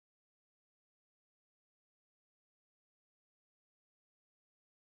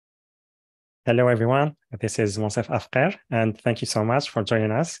Hello, everyone. This is Monsef Afker, and thank you so much for joining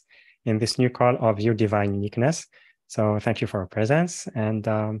us in this new call of Your Divine Uniqueness. So thank you for your presence. And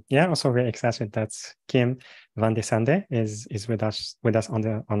also very excited that Kim Van de Sande is with us on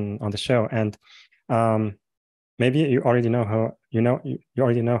the show. And maybe you already know her, you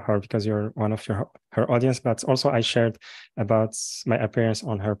already know her because you're one of her audience, but also I shared about my appearance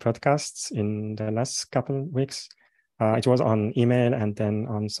on her podcasts in the last couple of weeks. It was on email and then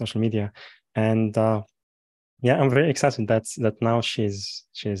on social media. And I'm very excited that now she's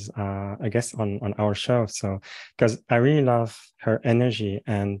a guest on our show. So because I really love her energy,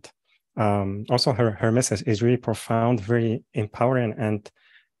 and also her message is really profound, very empowering, and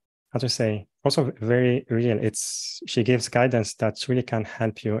how to say, also very real. She gives guidance that really can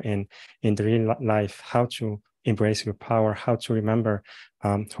help you in the real life, how to embrace your power, how to remember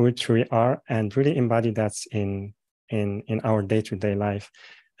who you truly are, and really embody that in our day-to-day life.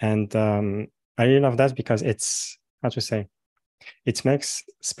 And I really love that because it's, how to say, it makes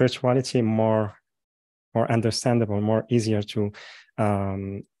spirituality more understandable, more easier to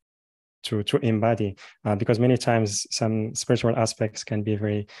embody, because many times some spiritual aspects can be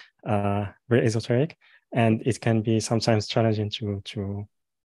very esoteric, and it can be sometimes challenging to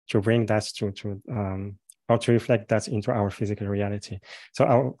bring that or to reflect that into our physical reality.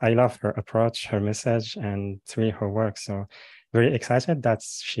 So I love her approach, her message, and through her work. So very excited that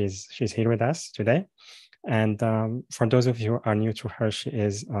she's here with us today. And for those of you who are new to her, she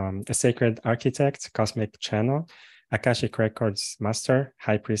is a sacred architect, cosmic channel, Akashic Records master,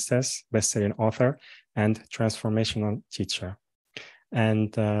 high priestess, best-selling author, and transformational teacher.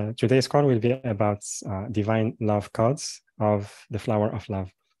 And today's call will be about divine love codes of the flower of love.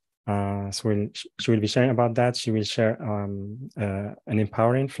 So she will be sharing about that. She will share an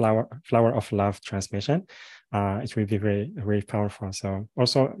empowering flower of love transmission. It will be very, very powerful. So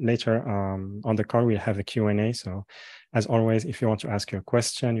also later on the call, we'll have a Q&A. So as always, if you want to ask your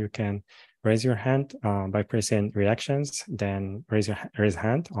question, you can raise your hand by pressing reactions, then raise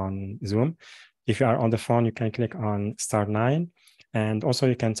hand on Zoom. If you are on the phone, you can click on *9. And also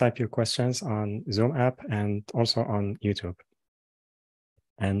you can type your questions on Zoom app and also on YouTube.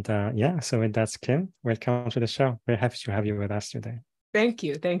 And so with that, Kim, welcome to the show. We're happy to have you with us today. Thank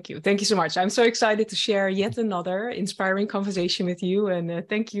you. Thank you. Thank you so much. I'm so excited to share yet another inspiring conversation with you. And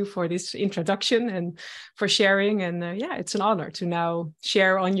thank you for this introduction and for sharing. And it's an honor to now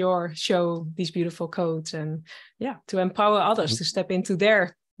share on your show these beautiful codes and to empower others to step into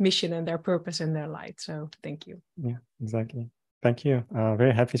their mission and their purpose and their light. So thank you. Yeah, exactly. Thank you.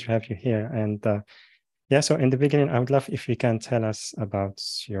 Very happy to have you here. And so in the beginning, I would love if you can tell us about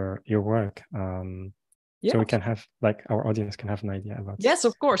your work. So we can have, like, our audience can have an idea about. Yes,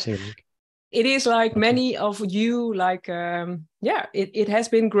 of course. It is like many of you, like, it has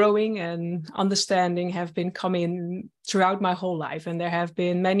been growing, and understanding have been coming throughout my whole life. And there have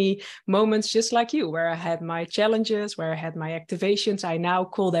been many moments just like you, where I had my challenges, where I had my activations. I now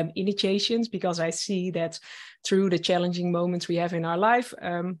call them initiations, because I see that through the challenging moments we have in our life,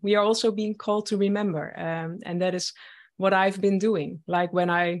 we are also being called to remember. And that is what I've been doing. Like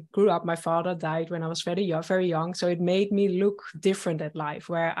when I grew up, my father died when I was very young. So it made me look different at life,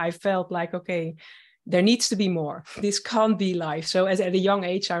 where I felt like, okay, there needs to be more. This can't be life. So at a young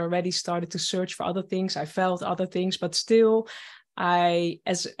age, I already started to search for other things. I felt other things, but still, a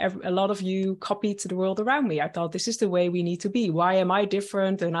lot of you copied the world around me. I thought, this is the way we need to be. Why am I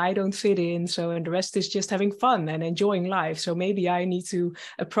different and I don't fit in? And the rest is just having fun and enjoying life. So maybe I need to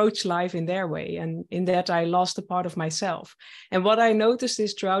approach life in their way. And in that, I lost a part of myself. And what I noticed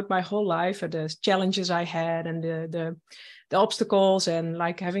is throughout my whole life, the challenges I had and the obstacles, and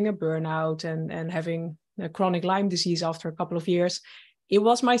like having a burnout and having a chronic Lyme disease after a couple of years, it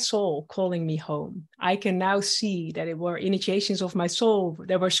was my soul calling me home. I can now see that it were initiations of my soul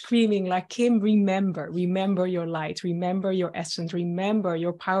that were screaming like, Kim, remember your light, remember your essence, remember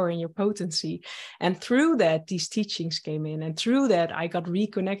your power and your potency. And through that, these teachings came in. And through that, I got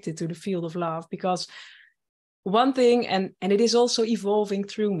reconnected to the field of love, because one thing, and it is also evolving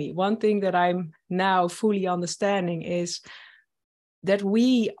through me, one thing that I'm now fully understanding is that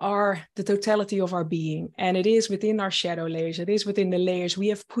we are the totality of our being, and it is within our shadow layers. It is within the layers we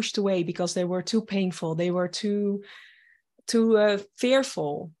have pushed away because they were too painful. They were too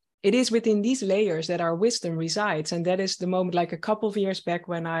fearful. it is within these layers that our wisdom resides. And that is the moment, like a couple of years back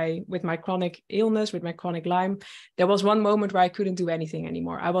when with my chronic illness, with my chronic Lyme, there was one moment where I couldn't do anything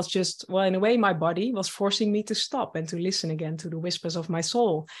anymore. I was just, well, in a way, my body was forcing me to stop and to listen again to the whispers of my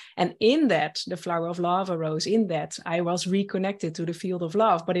soul. And in that, the flower of love arose. In that, I was reconnected to the field of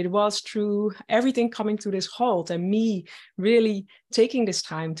love. But it was through everything coming to this halt and me really taking this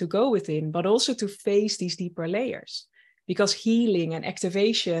time to go within, but also to face these deeper layers. Because healing and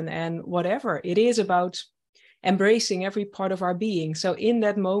activation and whatever, it is about embracing every part of our being. So in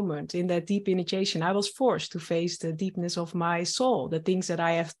that moment, in that deep initiation, I was forced to face the deepness of my soul, the things that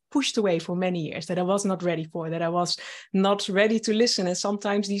I have pushed away for many years, that I was not ready for, that I was not ready to listen. And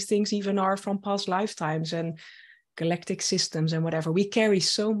sometimes these things even are from past lifetimes and galactic systems and whatever. We carry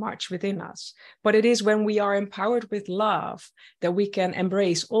so much within us, but it is when we are empowered with love that we can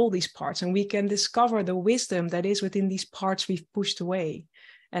embrace all these parts and we can discover the wisdom that is within these parts we've pushed away.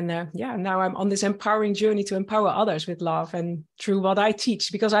 And now I'm on this empowering journey to empower others with love and through what I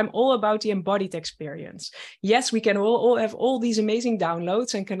teach, because I'm all about the embodied experience. Yes, we can all have all these amazing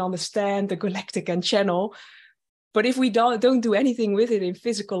downloads and can understand the galactic and channel. But if we don't do anything with it in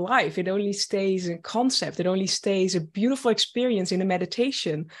physical life, it only stays a concept. It only stays a beautiful experience in a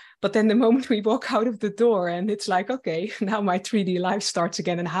meditation. But then the moment we walk out of the door and it's like, okay, now my 3D life starts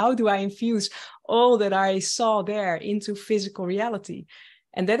again. And how do I infuse all that I saw there into physical reality?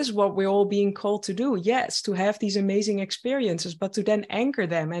 And that is what we're all being called to do. Yes, to have these amazing experiences, but to then anchor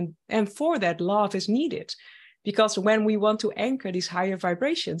them. And for that, love is needed. Because when we want to anchor these higher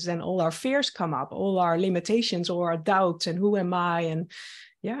vibrations, then all our fears come up, all our limitations, all our doubts, and who am I? And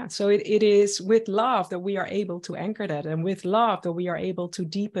so it is with love that we are able to anchor that, and with love that we are able to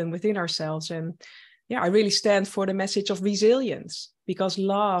deepen within ourselves. And I really stand for the message of resilience, because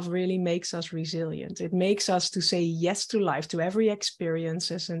love really makes us resilient. It makes us to say yes to life, to every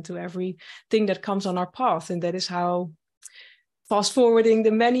experiences and to everything that comes on our path. And that is how, fast forwarding,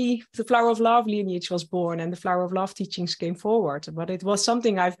 the Flower of Love lineage was born and the Flower of Love teachings came forward. But it was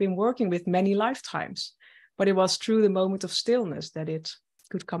something I've been working with many lifetimes. But it was through the moment of stillness that it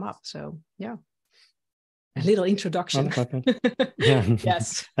could come up. So, a little introduction. Yeah.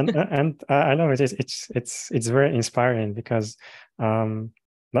 Yes. and I know it's very inspiring, because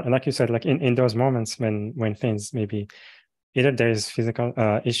like you said, like in those moments when things maybe either there's physical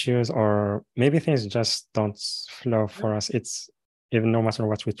issues or maybe things just don't flow for us. It's even no matter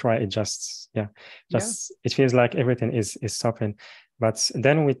what we try, it just it feels like everything is stopping. But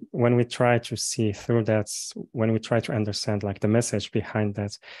then when we try to see through that, when we try to understand like the message behind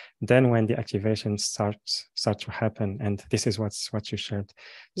that, then when the activation start to happen, and this is what you shared.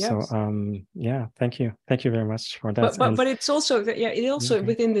 Yes. So thank you very much for that. But it's also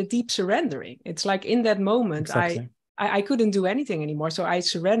within the deep surrendering. It's like in that moment, exactly. I couldn't do anything anymore. So I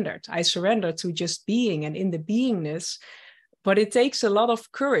surrendered to just being, and in the beingness. But it takes a lot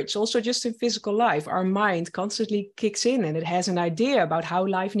of courage, also just in physical life. Our mind constantly kicks in and it has an idea about how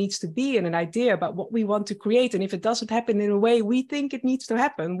life needs to be and an idea about what we want to create. And if it doesn't happen in a way we think it needs to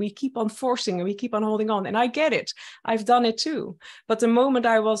happen, we keep on forcing and we keep on holding on. And I get it. I've done it too. But the moment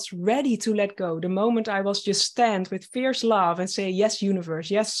I was ready to let go, the moment I was just stand with fierce love and say, yes,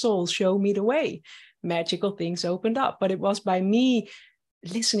 universe, yes, soul, show me the way, magical things opened up. But it was by me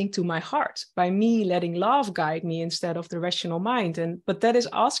listening to my heart, by me letting love guide me instead of the rational mind. But that is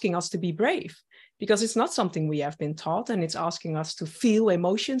asking us to be brave, because it's not something we have been taught, and it's asking us to feel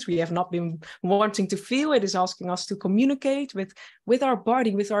emotions we have not been wanting to feel. It is asking us to communicate with our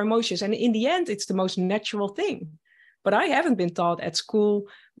body, with our emotions. And in the end, it's the most natural thing. But I haven't been taught at school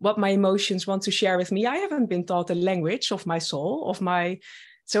what my emotions want to share with me. I haven't been taught the language of my soul,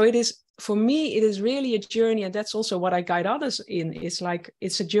 so it is, for me, it is really a journey. And that's also what I guide others in. It's like,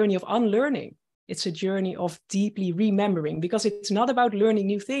 it's a journey of unlearning. It's a journey of deeply remembering, because it's not about learning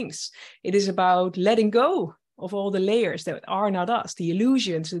new things. It is about letting go of all the layers that are not us, the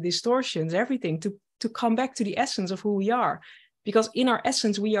illusions, the distortions, everything, to come back to the essence of who we are. Because in our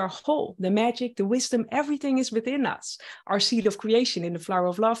essence, we are whole. The magic, the wisdom, everything is within us. Our seed of creation in the Flower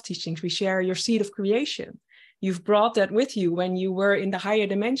of Love teachings, we share your seed of creation. You've brought that with you when you were in the higher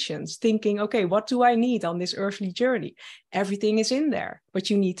dimensions, thinking, okay, what do I need on this earthly journey? Everything is in there, but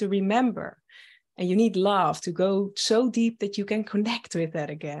you need to remember. And you need love to go so deep that you can connect with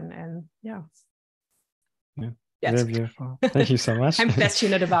that again. And Yes. Very beautiful. Thank you so much. I'm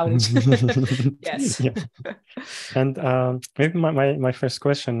passionate about it. Yes. Yeah. And maybe my first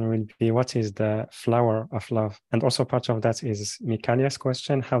question will be, what is the Flower of Love? And also part of that is Mikalia's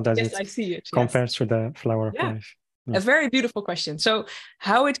question. How does I see it. compare to the Flower of Life? A very beautiful question. So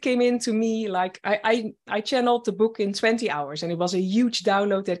how it came into me, like I channeled the book in 20 hours, and it was a huge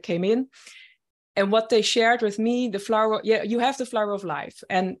download that came in. And what they shared with me, the flower, you have the flower of life.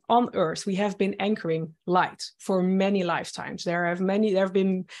 And on earth, we have been anchoring light for many lifetimes. There have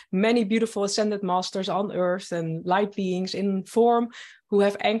been many beautiful ascended masters on earth and light beings in form who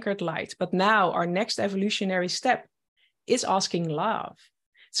have anchored light. But now our next evolutionary step is asking love.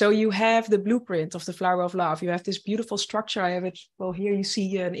 So you have the blueprint of the flower of love. You have this beautiful structure. I have it. Well, here you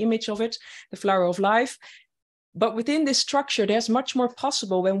see an image of it, the flower of life. But within this structure, there's much more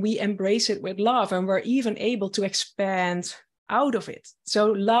possible when we embrace it with love, and we're even able to expand out of it. So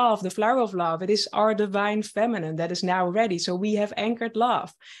love, the flower of love, it is our divine feminine that is now ready. So we have anchored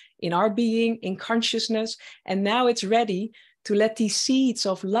love in our being, in consciousness, and now it's ready to let these seeds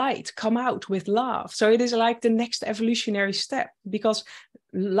of light come out with love. So it is like the next evolutionary step, because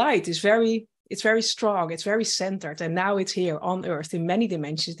light is very strong, it's very centered, and now it's here on earth in many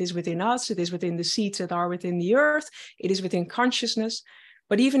dimensions. It is within us, it is within the seeds that are within the earth, it is within consciousness.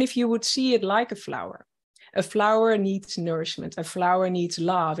 But even if you would see it like a flower needs nourishment, a flower needs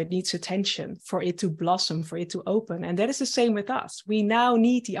love, it needs attention for it to blossom, for it to open. And that is the same with us. We now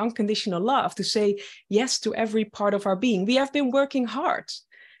need the unconditional love to say yes to every part of our being. We have been working hard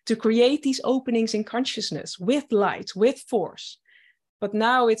to create these openings in consciousness with light, with force. But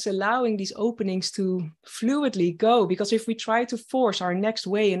now it's allowing these openings to fluidly go, because if we try to force our next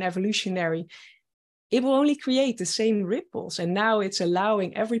way in evolutionary, it will only create the same ripples. And now it's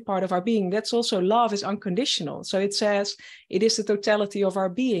allowing every part of our being. That's also love is unconditional. So it says it is the totality of our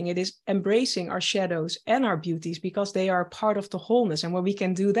being. It is embracing our shadows and our beauties because they are part of the wholeness. And when we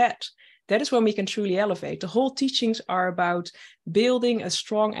can do that, that is when we can truly elevate. The whole teachings are about building a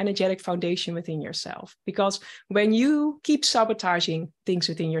strong energetic foundation within yourself. Because when you keep sabotaging things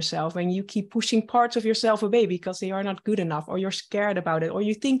within yourself, when you keep pushing parts of yourself away because they are not good enough, or you're scared about it, or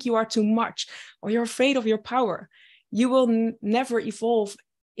you think you are too much, or you're afraid of your power, you will never evolve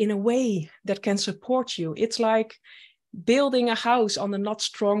in a way that can support you. It's like building a house on a not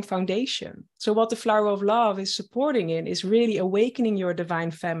strong foundation. So what the flower of love is supporting in is really awakening your divine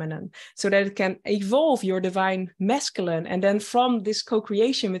feminine so that it can evolve your divine masculine. And then from this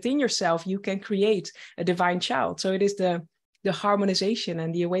co-creation within yourself, you can create a divine child. So it is the harmonization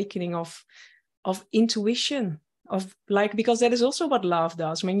and the awakening of intuition, of like, because that is also what love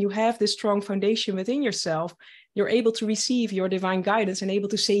does. When you have this strong foundation within yourself, you're able to receive your divine guidance and able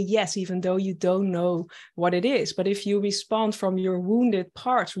to say yes, even though you don't know what it is. But if you respond from your wounded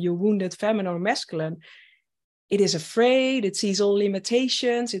part, your wounded feminine or masculine, it is afraid, it sees all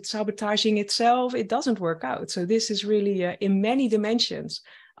limitations, it's sabotaging itself, it doesn't work out. So this is really, in many dimensions,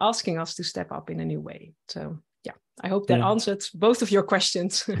 asking us to step up in a new way. So yeah, I hope that answered both of your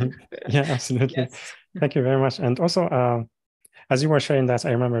questions. Yeah, absolutely. Yes. Thank you very much. And also, as you were sharing that,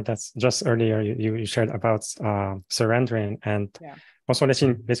 I remember that just earlier you shared about surrendering and also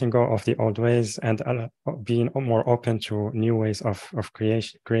letting go of the old ways and being more open to new ways of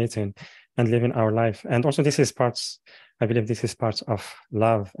creating and living our life. And also I believe this is part of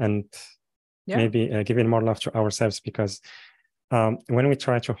love and maybe giving more love to ourselves, because when we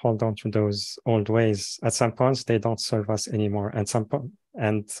try to hold on to those old ways, at some points they don't serve us anymore.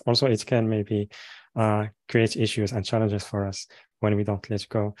 And also it can maybe create issues and challenges for us when we don't let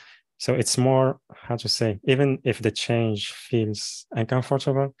go. So it's more, how to say, even if the change feels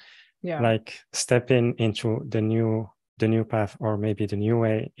uncomfortable, like stepping into the new path or maybe the new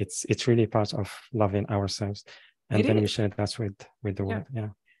way, it's really part of loving ourselves. And then we share that with the world. Yeah.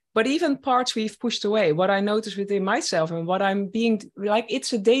 But even parts we've pushed away, what I notice within myself and what I'm being like,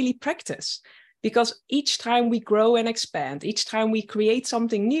 it's a daily practice. Because each time we grow and expand, each time we create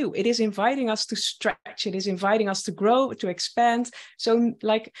something new, it is inviting us to stretch. It is inviting us to grow, to expand. So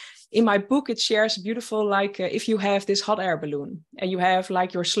like in my book, it shares beautiful, like if you have this hot air balloon and you have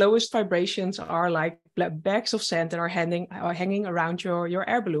like your slowest vibrations are like bags of sand that are hanging around your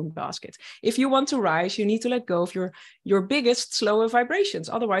air balloon basket. If you want to rise, you need to let go of your biggest slower vibrations.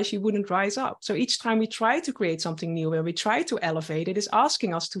 Otherwise, you wouldn't rise up. So each time we try to create something new and we try to elevate, it is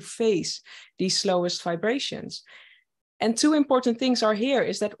asking us to face these slowest vibrations. And two important things are here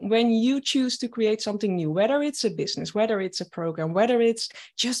is that when you choose to create something new, whether it's a business, whether it's a program, whether it's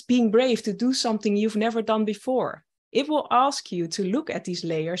just being brave to do something you've never done before, it will ask you to look at these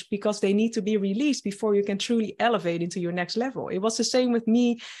layers because they need to be released before you can truly elevate into your next level. It was the same with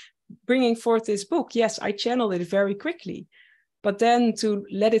me bringing forth this book. Yes, I channeled it very quickly. But then to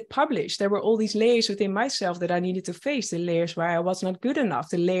let it publish, there were all these layers within myself that I needed to face, the layers where I was not good enough,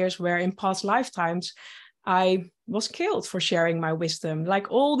 the layers where in past lifetimes I was killed for sharing my wisdom, like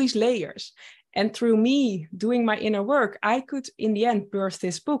all these layers. And through me doing my inner work, I could, in the end, birth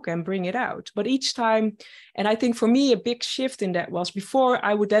this book and bring it out. But each time, and I think for me, a big shift in that was before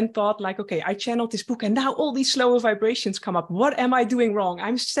I would then thought like, okay, I channeled this book and now all these slower vibrations come up. What am I doing wrong?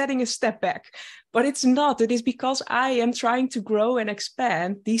 I'm setting a step back. But it's not. It is because I am trying to grow and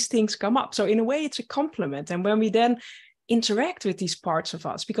expand, these things come up. So in a way, it's a compliment. And when we then interact with these parts of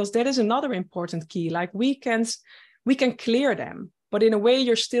us, because that is another important key, like we can clear them, but in a way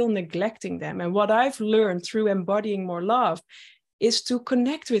you're still neglecting them. And what I've learned through embodying more love is to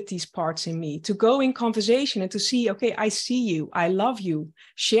connect with these parts in me, to go in conversation and to see, okay, I see you, I love you,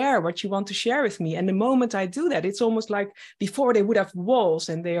 share what you want to share with me. And the moment I do that, it's almost like before they would have walls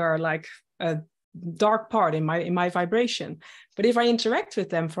and they are like a dark part in my vibration. But if I interact with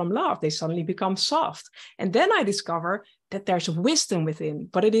them from love, they suddenly become soft. And then I discover that there's wisdom within,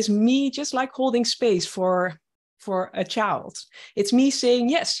 but it is me just like holding space for a child. It's me saying,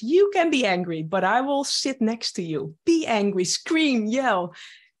 yes, you can be angry, but I will sit next to you. Be angry, scream, yell.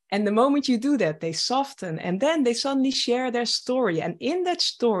 And the moment you do that, they soften and then they suddenly share their story. And in that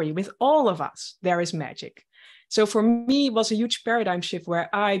story with all of us, there is magic. So for me, it was a huge paradigm shift where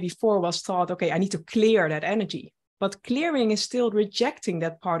I before was thought, okay, I need to clear that energy. But clearing is still rejecting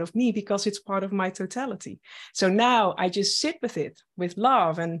that part of me because it's part of my totality. So now I just sit with it with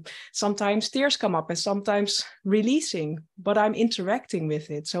love, and sometimes tears come up and sometimes releasing, but I'm interacting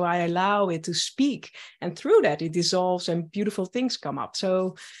with it. So I allow it to speak, and through that it dissolves and beautiful things come up.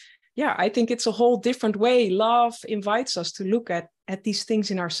 So yeah, I think it's a whole different way. Love invites us to look at these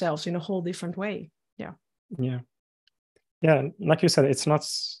things in ourselves in a whole different way. Yeah. Yeah. Yeah, like you said, it's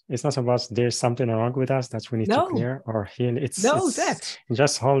not about there's something wrong with us that we need to clear or heal. It's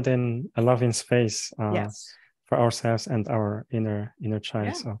just holding a loving space for ourselves and our inner child.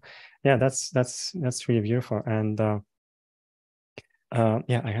 Yeah. So yeah, that's really beautiful. And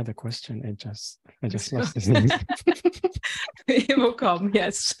yeah, I had a question. I just lost it. It will come,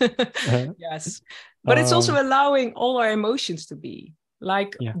 yes. Yes. But it's also allowing all our emotions to be.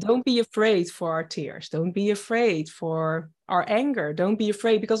 Like, don't be afraid for our tears. Don't be afraid for our anger. Don't be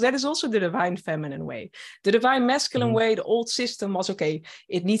afraid, because that is also the divine feminine way. The divine masculine way, the old system was, okay,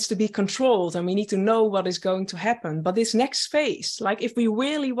 it needs to be controlled and we need to know what is going to happen. But this next phase, like if we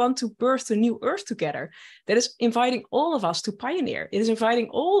really want to birth a new earth together, that is inviting all of us to pioneer. It is inviting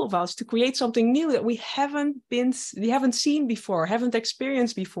all of us to create something new that we haven't seen before, haven't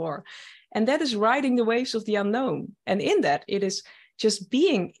experienced before. And that is riding the waves of the unknown. And in that, it is just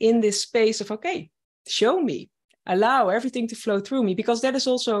being in this space of, okay, show me, allow everything to flow through me, because that is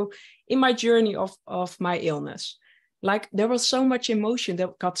also in my journey of my illness. Like there was so much emotion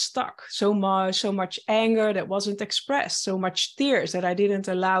that got stuck, so much anger that wasn't expressed, so much tears that I didn't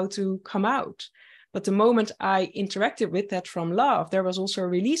allow to come out. But the moment I interacted with that from love, there was also a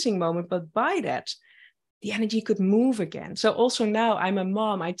releasing moment. But by that, the energy could move again. So also now I'm a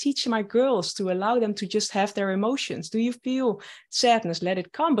mom. I teach my girls to allow them to just have their emotions. Do you feel sadness? Let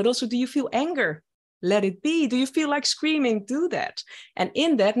it come. But also, do you feel anger? Let it be. Do you feel like screaming? Do that. And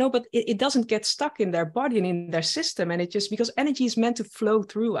in that, no, but it doesn't get stuck in their body and in their system. And it just, because energy is meant to flow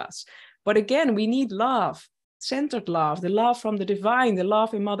through us. But again, we need love, centered love, the love from the divine, the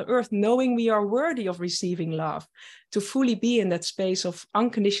love in Mother Earth, knowing we are worthy of receiving love, to fully be in that space of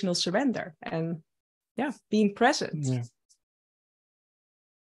unconditional surrender. And being present.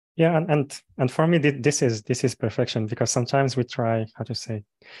 And for me, this is perfection, because sometimes we try, how to say,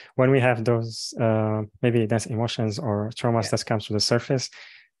 when we have those maybe that's emotions or traumas that come to the surface,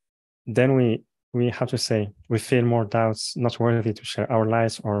 then we have to say we feel more doubts, not worthy to share our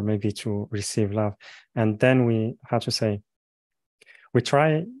lives or maybe to receive love, and then we have to say we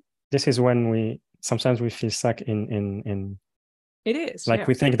try. This is when sometimes we feel stuck in it is like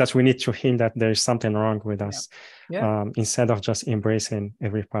we think that we need to heal, that there is something wrong with us, instead of just embracing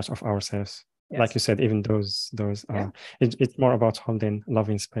every part of ourselves. Like you said, even those it's more about holding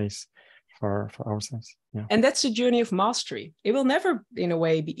loving space for ourselves. And that's a journey of mastery. It will never in a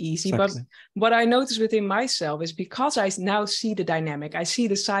way be easy. But what I notice within myself is, because I now see the dynamic, I see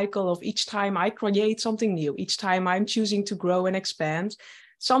the cycle of each time I create something new, each time I'm choosing to grow and expand,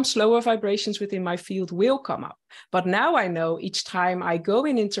 some slower vibrations within my field will come up. But now I know each time I go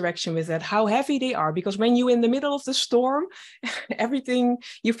in interaction with that, how heavy they are. Because when you're in the middle of the storm,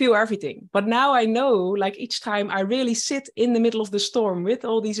 you feel everything. But now I know, like each time I really sit in the middle of the storm with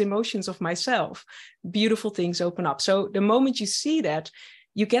all these emotions of myself, beautiful things open up. So the moment you see that,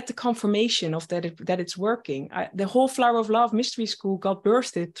 you get the confirmation of that it's working. The whole Flower of Love Mystery School got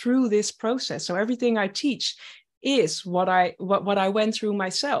birthed through this process. So everything I teach is what I went through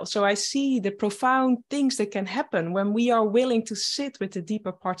myself. So I see the profound things that can happen when we are willing to sit with the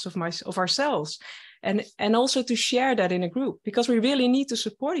deeper parts of ourselves, and also to share that in a group, because we really need to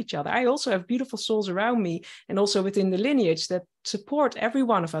support each other. I also have beautiful souls around me, and also within the lineage, that support every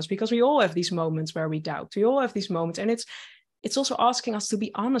one of us, because we all have these moments where we doubt. We all have these moments, and it's also asking us to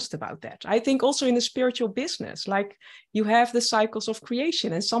be honest about that. I think also in the spiritual business, like you have the cycles of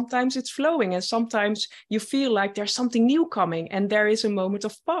creation, and sometimes it's flowing, and sometimes you feel like there's something new coming, and there is a moment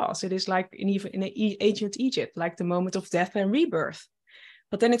of pause. It is like even in ancient Egypt, like the moment of death and rebirth.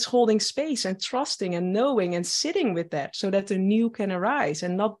 But then it's holding space and trusting and knowing and sitting with that, so that the new can arise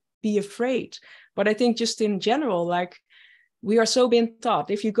and not be afraid. But I think just in general, like, we are so being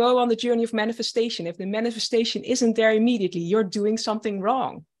taught, if you go on the journey of manifestation, if the manifestation isn't there immediately, you're doing something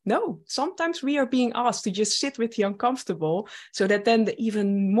wrong. No, sometimes we are being asked to just sit with the uncomfortable, so that then the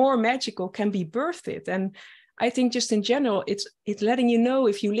even more magical can be birthed. And I think just in general, it's letting you know,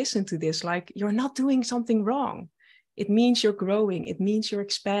 if you listen to this, like, you're not doing something wrong. It means you're growing. It means you're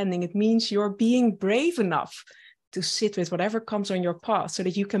expanding. It means you're being brave enough to sit with whatever comes on your path, so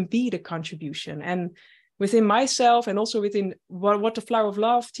that you can be the contribution. And within myself, and also within what the Flower of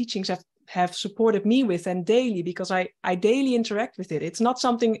Love teachings have supported me with, and daily, because I daily interact with it. It's not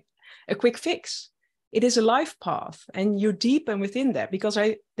something, a quick fix. It is a life path, and you deepen within that, because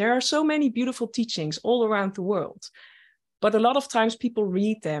there are so many beautiful teachings all around the world. But a lot of times people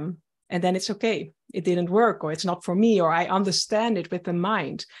read them, and then it's okay, it didn't work, or it's not for me, or I understand it with the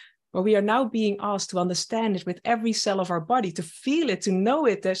mind. But we are now being asked to understand it with every cell of our body, to feel it, to know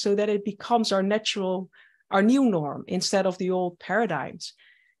it, so that it becomes our new norm, instead of the old paradigms.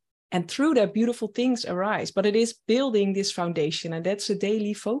 And through that, beautiful things arise. But it is building this foundation, and that's a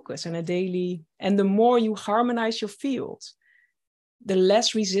daily focus, and the more you harmonize your field, the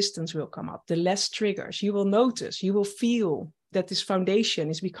less resistance will come up, the less triggers. You will notice, you will feel that this foundation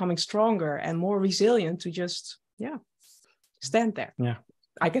is becoming stronger and more resilient to just, stand there. Yeah.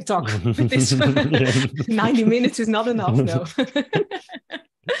 I can talk with this. 90 minutes is not enough, no.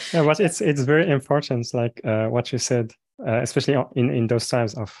 Yeah, but it's very important, like what you said, especially in those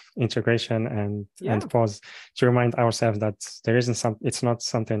times of integration and pause, to remind ourselves that there is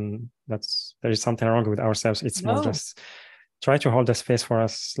something wrong with ourselves. It's more just try to hold the space for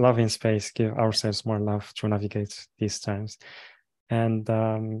us, loving space, give ourselves more love to navigate these times. And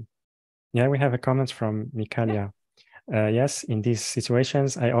we have a comment from Mikalia. Yes, in these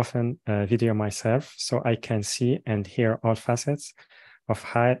situations, I often video myself, so I can see and hear all facets of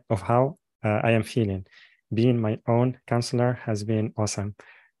how I am feeling. Being my own counselor has been awesome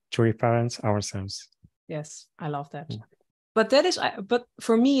to reparent ourselves. Yes, I love that. But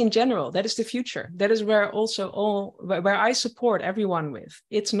for me in general, that is the future. That is where I support everyone with.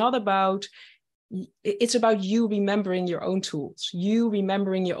 It's about you remembering your own tools, you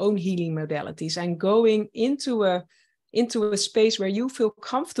remembering your own healing modalities, and going into a space where you feel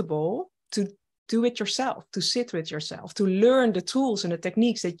comfortable to do it yourself, to sit with yourself, to learn the tools and the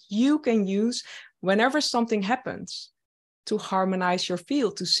techniques that you can use whenever something happens, to harmonize your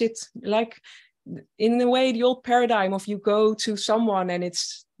field, to sit, like, in a way, the old paradigm of you go to someone and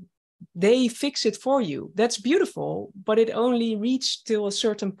they fix it for you. That's beautiful, but it only reaches till a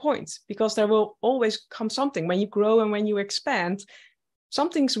certain point, because there will always come something. When you grow and when you expand, some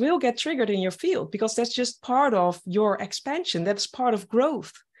things will get triggered in your field, because that's just part of your expansion. That's part of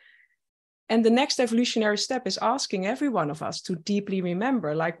growth. And the next evolutionary step is asking every one of us to deeply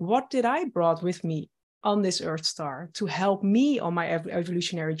remember, like, what did I brought with me on this Earth star to help me on my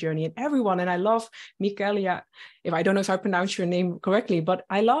evolutionary journey? And everyone, and I love Mikaela, I don't know if I pronounce your name correctly, but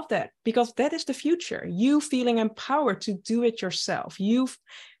I love that, because that is the future. You feeling empowered to do it yourself. You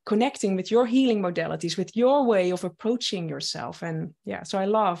connecting with your healing modalities, with your way of approaching yourself. And so I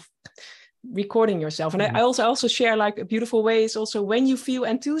love recording yourself. And I also share, like, a beautiful way is also, when you feel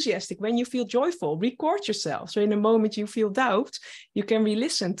enthusiastic, when you feel joyful, record yourself. So in a moment you feel doubt, you can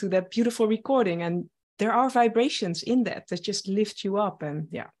re-listen to that beautiful recording, and there are vibrations in that just lift you up. And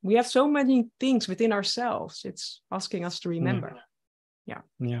we have so many things within ourselves. It's asking us to remember. Yeah,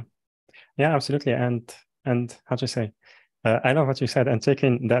 absolutely. And how to say, I love what you said, and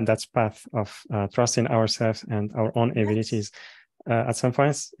taking that path of trusting ourselves and our own abilities. At some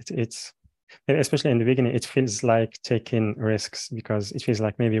points, it's especially in the beginning, it feels like taking risks, because it feels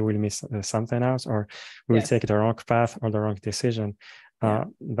like maybe we'll miss something else, or we'll take the wrong path or the wrong decision. Or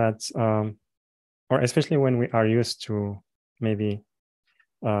especially when we are used to maybe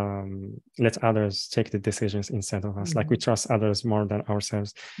let others take the decisions instead of us, like we trust others more than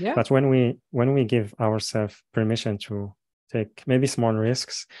ourselves. But when we give ourselves permission to take maybe small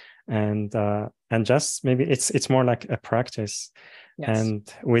risks and just maybe it's more like a practice. Yes.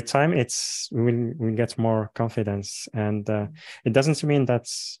 And with time, we'll get more confidence. And it doesn't mean that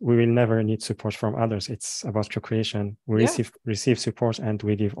we will never need support from others. It's about co-creation. We receive support, and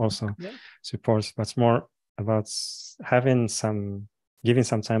we give also support. But more about giving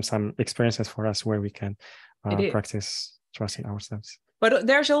sometimes some experiences for us where we can practice trusting ourselves. But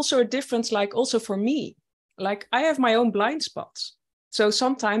there's also a difference, like also for me, like I have my own blind spots. So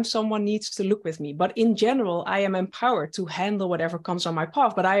sometimes someone needs to look with me, but in general, I am empowered to handle whatever comes on my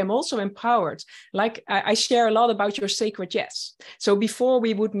path. But I am also empowered. Like I share a lot about your sacred yes. So before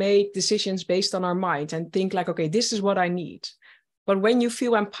we would make decisions based on our mind and think like, okay, this is what I need. But when you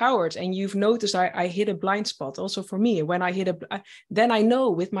feel empowered and you've noticed I hit a blind spot, also for me, when I then I know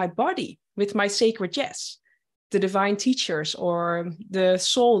with my body, with my sacred yes, the divine teachers or the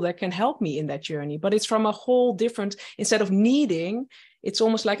soul that can help me in that journey. But it's from a whole different, instead of needing, it's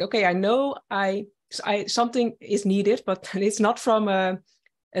almost like, okay, I know something is needed, but it's not from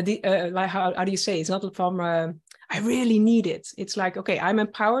like how do you say? It's not from I really need it. It's like, okay, I'm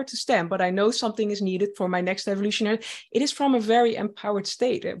empowered to stand, but I know something is needed for my next evolutionary. It is from a very empowered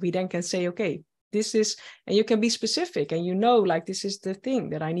state that we then can say, okay, this is, and you can be specific and like, this is the thing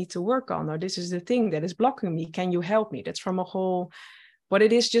that I need to work on, or this is the thing that is blocking me. Can you help me? That's from a whole, but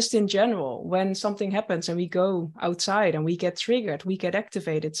it is just in general, when something happens and we go outside and we get triggered, we get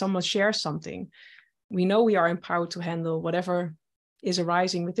activated, someone shares something, we know we are empowered to handle whatever is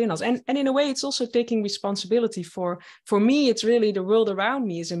arising within us. And in a way, it's also taking responsibility for me, it's really the world around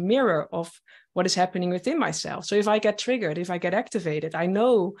me is a mirror of what is happening within myself. So if I get triggered, if I get activated, I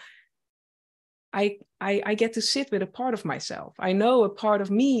know I get to sit with a part of myself. I know a part of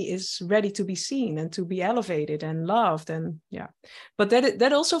me is ready to be seen and to be elevated and loved. And but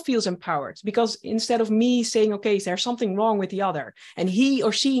that also feels empowered, because instead of me saying, okay, there's something wrong with the other and he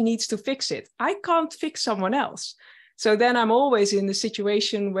or she needs to fix it, I can't fix someone else. So then I'm always in the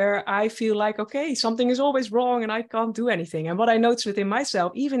situation where I feel like, okay, something is always wrong and I can't do anything. And what I noticed within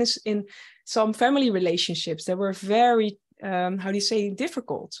myself, even in some family relationships that were very,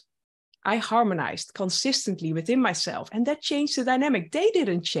 difficult, I harmonized consistently within myself, and that changed the dynamic. They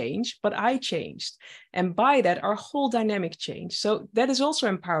didn't change, but I changed. And by that, our whole dynamic changed. So that is also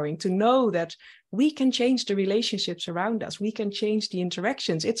empowering to know that we can change the relationships around us. We can change the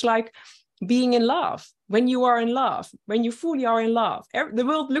interactions. It's like being in love. When you are in love, when you fully are in love, the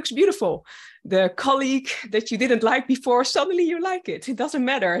world looks beautiful. The colleague that you didn't like before, suddenly you like it. It doesn't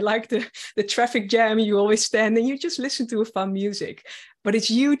matter. Like the traffic jam, you always stand and you just listen to fun music. But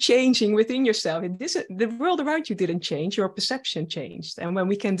it's you changing within yourself. The world around you didn't change. Your perception changed. And when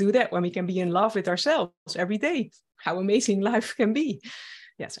we can do that, when we can be in love with ourselves every day, how amazing life can be.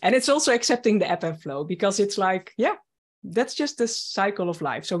 Yes. And it's also accepting the ebb and flow, because it's like, that's just the cycle of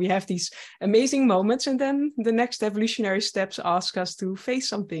life. So we have these amazing moments, and then the next evolutionary steps ask us to face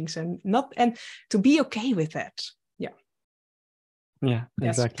some things and to be okay with that. Yeah,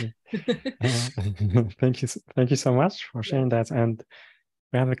 exactly. Thank you so much for sharing that. And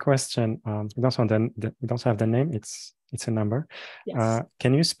we have a question. We don't have the name. It's a number. Yes.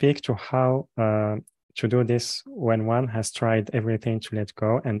 Can you speak to how to do this when one has tried everything to let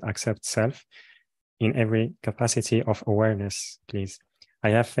go and accept self in every capacity of awareness, please? I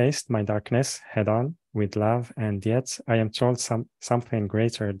have faced my darkness head on with love, and yet I am told something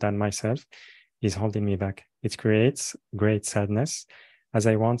greater than myself is holding me back. It creates great sadness, as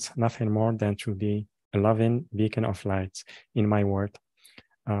I want nothing more than to be a loving beacon of light in my world,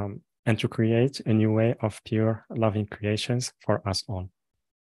 and to create a new way of pure loving creations for us all.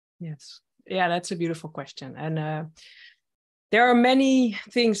 Yes. Yeah, that's a beautiful question. And there are many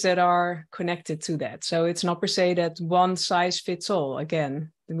things that are connected to that. So it's not per se that one size fits all.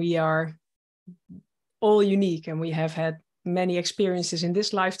 Again, we are all unique, and we have had many experiences in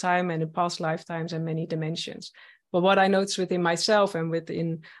this lifetime and in past lifetimes and many dimensions. But what I notice within myself and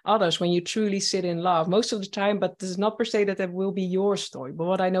within others, when you truly sit in love, most of the time, but this is not per se that will be your story. But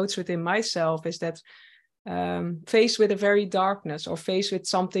what I notice within myself is that faced with a very darkness or faced with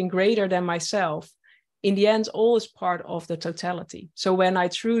something greater than myself, in the end, all is part of the totality. So when I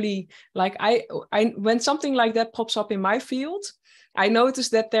truly, like when something like that pops up in my field, I notice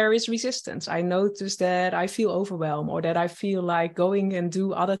that there is resistance. I notice that I feel overwhelmed, or that I feel like going and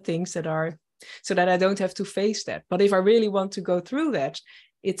do other things that are, so that I don't have to face that. But if I really want to go through that,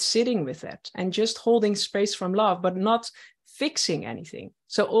 it's sitting with that and just holding space from love, but not fixing anything.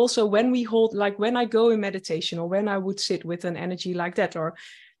 So also when we hold, like when I go in meditation, or when I would sit with an energy like that, or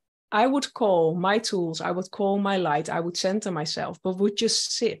I would call my tools, I would call my light, I would center myself, but would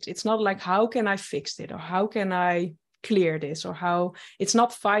just sit. It's not like, how can I fix it? Or how can I clear this, or how it's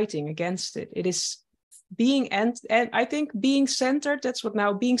not fighting against it. It is being, and I think being centered, that's what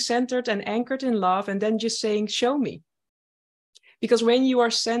now, being centered and anchored in love, and then just saying, show me. Because when you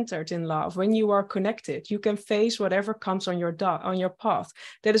are centered in love, when you are connected, you can face whatever comes on your path.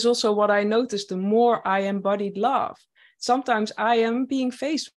 That is also what I noticed. The more I embodied love, sometimes I am being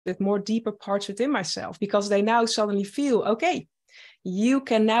faced with more deeper parts within myself, because they now suddenly feel, okay, you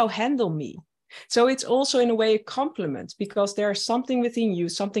can now handle me. So it's also in a way a compliment, because there's something within you,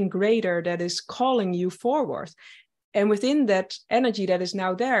 something greater that is calling you forward. And within that energy that is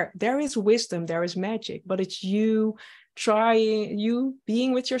now there is wisdom, there is magic, but it's you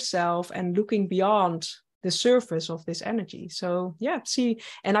being with yourself and looking beyond the surface of this energy. So yeah, see,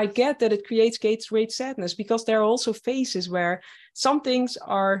 and I get that it creates great sadness, because there are also phases where some things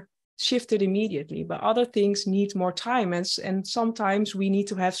are shifted immediately, but other things need more time. And sometimes we need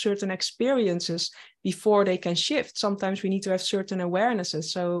to have certain experiences before they can shift. Sometimes we need to have certain awarenesses.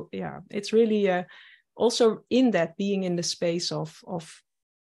 So yeah, it's really also in that, being in the space of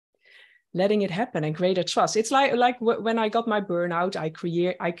letting it happen and greater trust. It's like when I got my burnout, I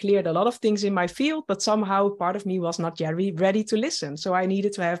cleared a lot of things in my field, but somehow part of me was not yet ready to listen. So I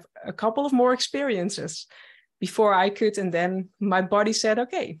needed to have a couple of more experiences before I could. And then my body said,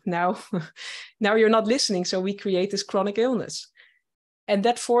 okay, now you're not listening. So we create this chronic illness. And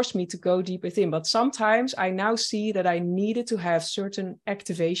that forced me to go deep within. But sometimes I now see that I needed to have certain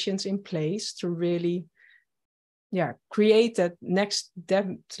activations in place to really create that next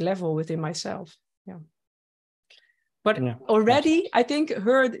depth level within myself. But already, I think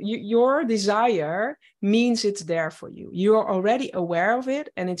your desire means it's there for you. You're already aware of it.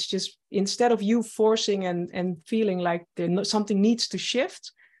 And it's just, instead of you forcing and feeling like something needs to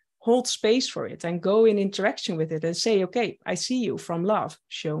shift, hold space for it and go in interaction with it and say, okay, I see you from love,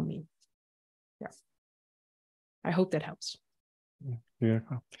 show me. I hope that helps.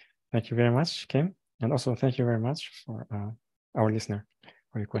 Beautiful. Thank you very much, Kim. And also thank you very much for our listener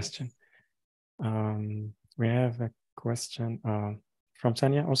for your question. We have a question from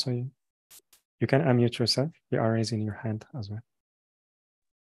Tanya. Also, you can unmute yourself. You are raising your hand as well.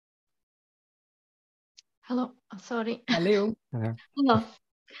 Hello. Sorry. Hello. Hello.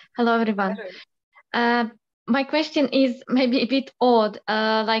 Hello, everyone. Hello. My question is maybe a bit odd.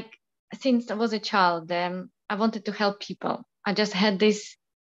 Like, since I was a child, I wanted to help people. I just had this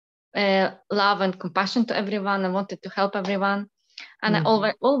love and compassion to everyone. I wanted to help everyone. And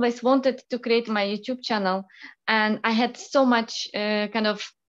I always wanted to create my YouTube channel. And I had so much kind of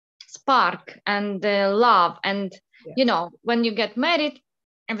spark and love. And, you know, when you get married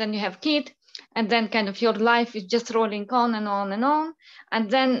and then you have kids, and then kind of your life is just rolling on and on and on. And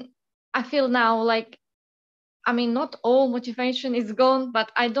then I feel now like, I mean, not all motivation is gone,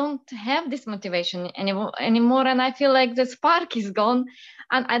 but I don't have this motivation anymore. And I feel like the spark is gone.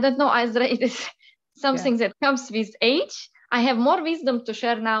 And I don't know, Ezra, it is something that comes with age. I have more wisdom to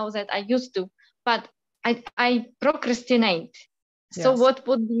share now than I used to, but I procrastinate. So what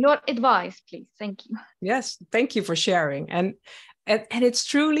would be your advice, please? Thank you. Yes, thank you for sharing. And it's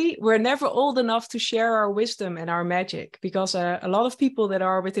truly, we're never old enough to share our wisdom and our magic, because a lot of people that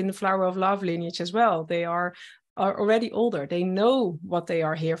are within the Flower of Love lineage as well, they are already older. They know what they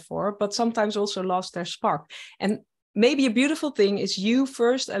are here for, but sometimes also lost their spark. And maybe a beautiful thing is you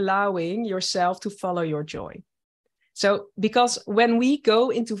first allowing yourself to follow your joy. So, because when we go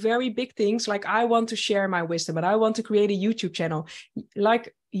into very big things, like I want to share my wisdom and I want to create a YouTube channel,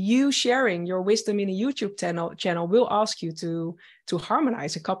 like you sharing your wisdom in a YouTube channel will ask you to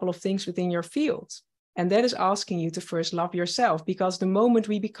harmonize a couple of things within your field. And that is asking you to first love yourself, because the moment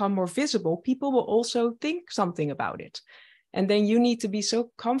we become more visible, people will also think something about it. And then you need to be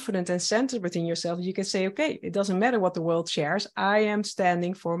so confident and centered within yourself that you can say, okay, it doesn't matter what the world shares. I am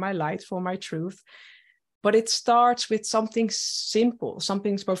standing for my light, for my truth. But it starts with something simple,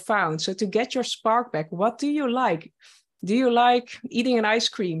 something profound. So to get your spark back, what do you like? Do you like eating an ice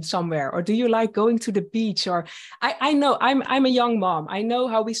cream somewhere? Or do you like going to the beach? Or I know I'm a young mom. I know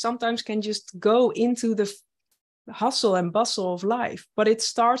how we sometimes can just go into the hustle and bustle of life, but it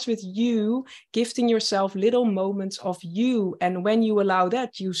starts with you gifting yourself little moments of you. And when you allow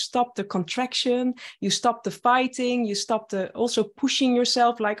that, you stop the contraction, you stop the fighting, you stop the also pushing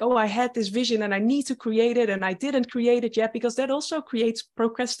yourself like, oh, I had this vision and I need to create it and I didn't create it yet, because that also creates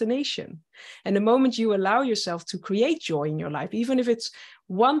procrastination. And the moment you allow yourself to create joy in your life, even if it's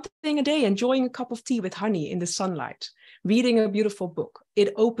one thing a day, enjoying a cup of tea with honey in the sunlight, reading a beautiful book,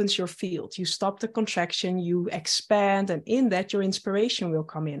 it opens your field. You stop the contraction, you expand, and in that your inspiration will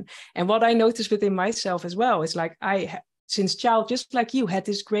come in. And what I noticed within myself as well is like since child, just like you, had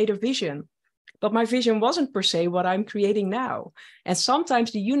this greater vision. but my vision wasn't per se what I'm creating now. And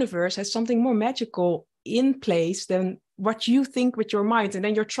sometimes the universe has something more magical in place than what you think with your mind. And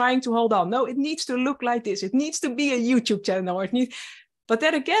then you're trying to hold on. No, it needs to look like this. It needs to be a YouTube channel. Or it needs... But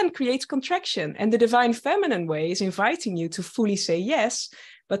that again creates contraction. And the divine feminine way is inviting you to fully say yes,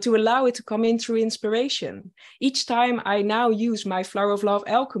 but to allow it to come in through inspiration. Each time I now use my Flower of Love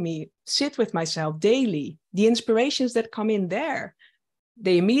alchemy, sit with myself daily, the inspirations that come in there,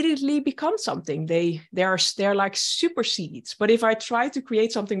 they immediately become something. They're like super seeds. But if I try to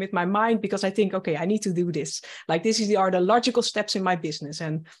create something with my mind because I think, okay, I need to do this, like are the logical steps in my business,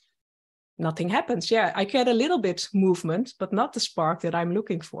 and nothing happens. Yeah, I get a little bit movement, but not the spark that I'm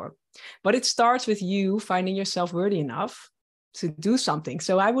looking for. But it starts with you finding yourself worthy enough to do something.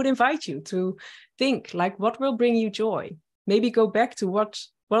 So I would invite you to think, like, what will bring you joy? Maybe go back to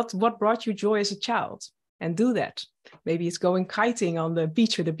what brought you joy as a child and do that. Maybe it's going kiting on the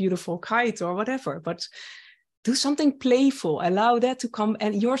beach with a beautiful kite or whatever, but do something playful, allow that to come,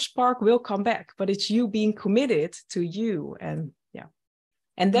 and your spark will come back. But it's you being committed to you, and yeah.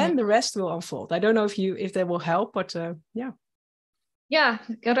 And then the rest will unfold. I don't know if that will help, but yeah. Yeah,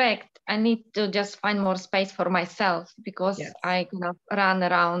 correct. I need to just find more space for myself, because Yes. I kind of run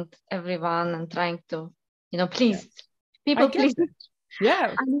around everyone and trying to, please, people, please.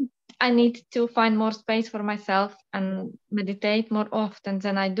 Yeah. I need to find more space for myself and meditate more often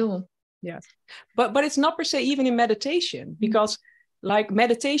than I do. Yes. But it's not per se even in meditation, because like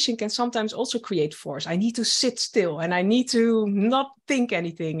meditation can sometimes also create force. I need to sit still and I need to not think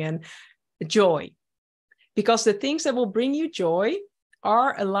anything, and joy. Because the things that will bring you joy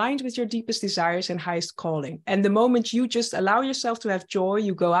are aligned with your deepest desires and highest calling. And the moment you just allow yourself to have joy,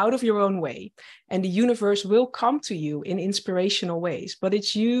 you go out of your own way, and the universe will come to you in inspirational ways. But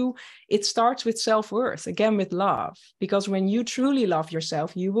it's you, it starts with self-worth, again, with love. Because when you truly love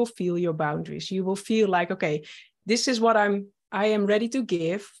yourself, you will feel your boundaries. You will feel like, okay, this is what I am ready to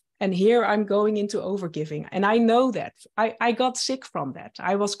give. And here I'm going into overgiving. And I know that. I got sick from that.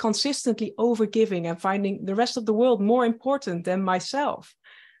 I was consistently overgiving and finding the rest of the world more important than myself.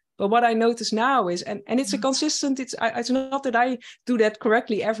 But what I notice now is, and it's a consistent, it's not that I do that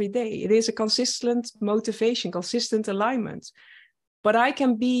correctly every day. It is a consistent motivation, consistent alignment. But I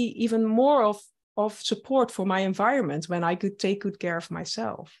can be even more of support for my environment when I could take good care of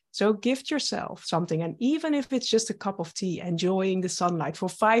myself. So gift yourself something. And even if it's just a cup of tea, enjoying the sunlight for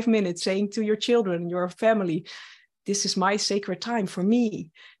 5 minutes, saying to your children, your family, this is my sacred time for me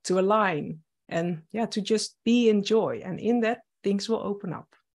to align, and yeah, to just be in joy. And in that, things will open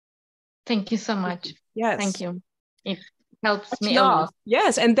up. Thank you so much. Yes. Thank you. It helps me a lot.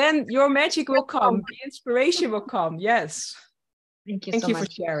 Yes. And then your magic will come. The inspiration will come. Yes. Thank you so much.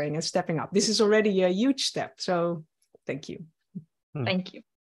 for sharing and stepping up. This is already a huge step. So thank you. Thank you.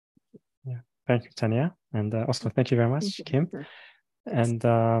 Yeah. Thank you, Tanya. And also thank you very much, Kim. And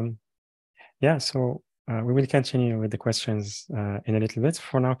yeah, so we will continue with the questions in a little bit.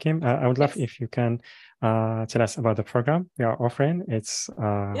 For now, Kim, I would love if you can tell us about the program we are offering. It's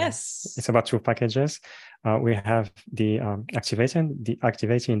about 2 packages. We have the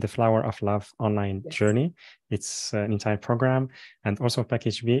Activating the Flower of Love online journey. It's an entire program. And also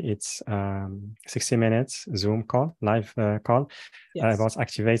package B, it's 60 minutes Zoom call, live call about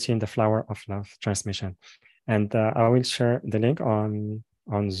activating the Flower of Love transmission. And I will share the link on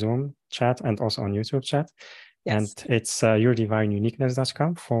Zoom chat and also on YouTube chat. And it's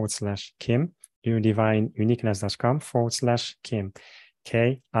yourdivineuniqueness.com/Kim, yourdivineuniqueness.com/Kim,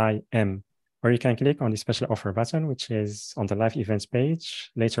 KIM. Or you can click on the special offer button, which is on the live events page,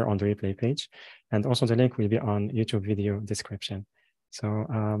 later on the replay page. And also the link will be on YouTube video description. So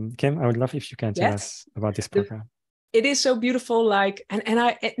Kim, I would love if you can tell us about this program. It is so beautiful, like,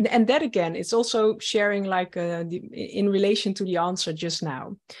 and that again, it's also sharing like in relation to the answer just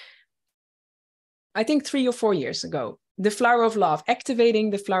now. I think 3 or 4 years ago, the Flower of Love, activating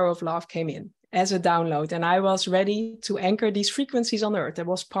the Flower of Love came in as a download, and I was ready to anchor these frequencies on Earth. That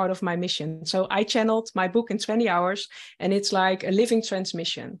was part of my mission. So I channeled my book in 20 hours, and it's like a living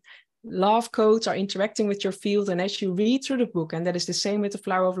transmission. Love codes are interacting with your field, and as you read through the book, and that is the same with the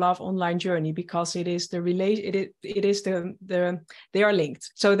Flower of Love online journey, because it is they are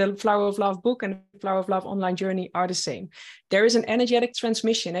linked. So the Flower of Love book and the Flower of Love online journey are the same. There is an energetic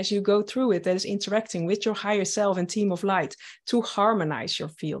transmission as you go through it that is interacting with your higher self and team of light to harmonize your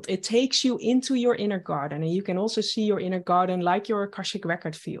field. It takes you into your inner garden, and you can also see your inner garden like your Akashic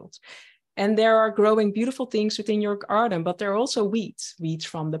record field. And there are growing beautiful things within your garden, but there are also weeds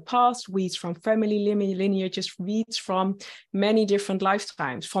from the past, weeds from family lineages, weeds from many different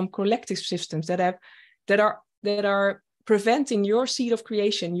lifetimes, from collective systems that are preventing your seed of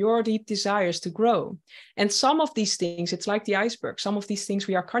creation, your deep desires to grow. And some of these things, it's like the iceberg. Some of these things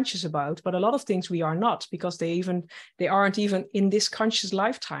we are conscious about, but a lot of things we are not, because they aren't even in this conscious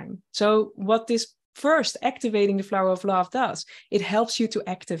lifetime. So what this first activating the flower of love does, it helps you to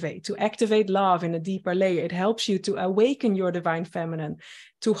activate love in a deeper layer. It helps you to awaken your divine feminine,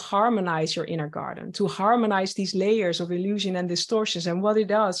 to harmonize your inner garden, to harmonize these layers of illusion and distortions. And what it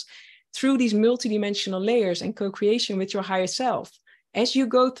does through these multidimensional layers and co-creation with your higher self, as you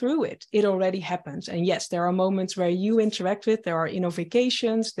go through it, it already happens. And yes, there are moments where you interact with, there are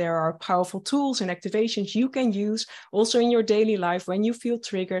innovations, there are powerful tools and activations you can use also in your daily life when you feel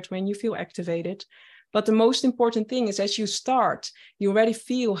triggered, when you feel activated. But the most important thing is, as you start, you already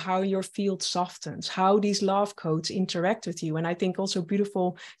feel how your field softens, how these love codes interact with you. And I think also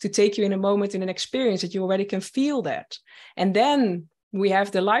beautiful to take you in a moment in an experience that you already can feel that. And then we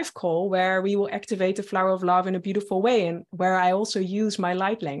have the live call where we will activate the flower of love in a beautiful way, and where I also use my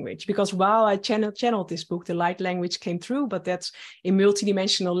light language, because while I channeled this book, the light language came through, but that's in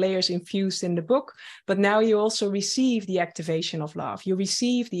multidimensional layers infused in the book. But now you also receive the activation of love, you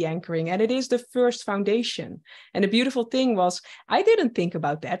receive the anchoring, and it is the first foundation. And the beautiful thing was, I didn't think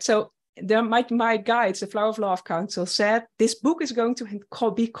about that. So my guides, the Flower of Love Council, said this book is going to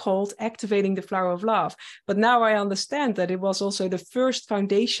be called Activating the Flower of Love. But now I understand that it was also the first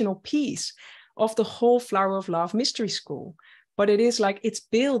foundational piece of the whole Flower of Love Mystery School. But it is like, it's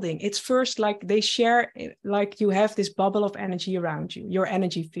building. It's first like they share, like you have this bubble of energy around you, your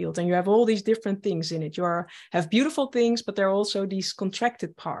energy field, and you have all these different things in it. You have beautiful things, but there are also these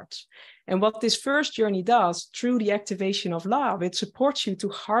contracted parts. And what this first journey does through the activation of love, it supports you to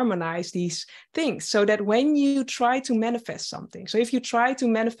harmonize these things so that when you try to manifest something, so if you try to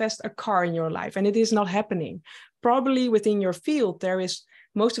manifest a car in your life and it is not happening, probably within your field, there is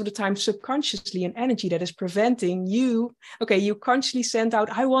most of the time subconsciously an energy that is preventing you. Okay, you consciously send out,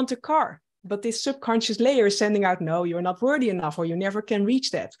 I want a car. But this subconscious layer is sending out, no, you're not worthy enough, or you never can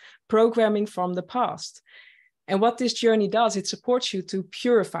reach that. Programming from the past. And what this journey does, it supports you to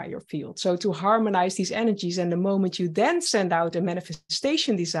purify your field. So to harmonize these energies. And the moment you then send out a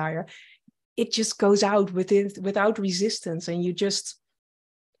manifestation desire, it just goes out without resistance. And you just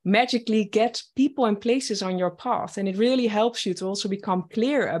magically get people and places on your path. And it really helps you to also become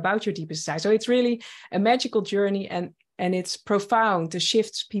clear about your deepest desire. So it's really a magical journey, and it's profound, the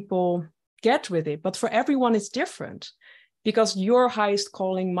shifts people get with it. But for everyone, it's different, because your highest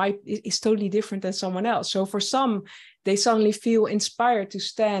calling is totally different than someone else. So for some, they suddenly feel inspired to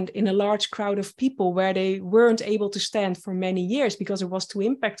stand in a large crowd of people where they weren't able to stand for many years because it was too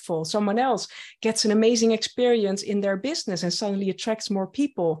impactful. Someone else gets an amazing experience in their business and suddenly attracts more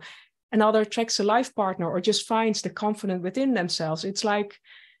people. Another attracts a life partner or just finds the confidence within themselves. It's like,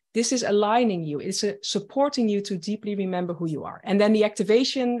 this is aligning you. It's supporting you to deeply remember who you are. And then the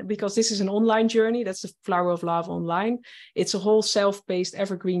activation, because this is an online journey, that's the Flower of Love online. It's a whole self-paced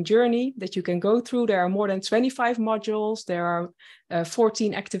evergreen journey that you can go through. There are more than 25 modules. There are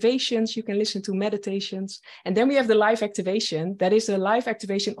 14 activations. You can listen to meditations. And then we have the live activation. That is the live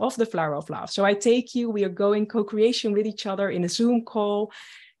activation of the Flower of Love. So I take you, we are going co-creation with each other in a Zoom call.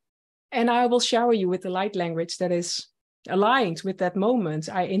 And I will shower you with the light language that is aligned with that moment.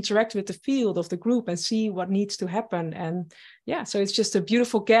 I interact with the field of the group and see what needs to happen. And yeah, so it's just a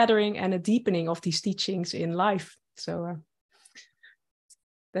beautiful gathering and a deepening of these teachings in life. So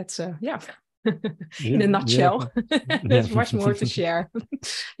that's in a nutshell. There's much more to share.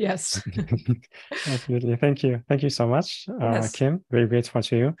 Yes. Absolutely. Thank you so much, yes. Kim. Very grateful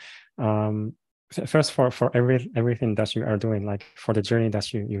to you. First for everything that you are doing, like for the journey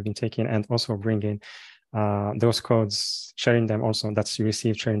that you've been taking, and also bringing those codes, sharing them also that you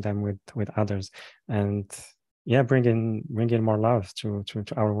receive, sharing them with others, and yeah, bringing more love to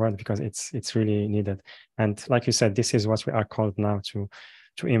our world, because it's really needed. And like you said, this is what we are called now to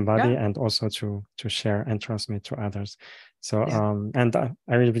embody, and also to share and transmit to others. So and I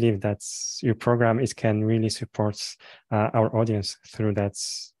really believe that your program can really support our audience through that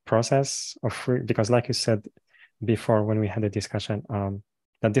process of because like you said before when we had a discussion,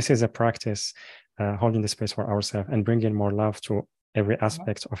 that this is a practice, holding the space for ourselves and bringing more love to every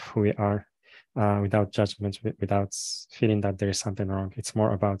aspect of who we are, without judgment, without feeling that there is something wrong. It's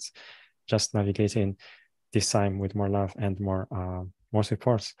more about just navigating this time with more love and more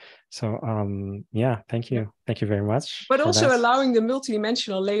support. So thank you very much. But also allowing the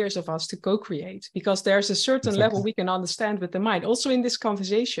multidimensional layers of us to co-create, because there's a certain level we can understand with the mind. Also in this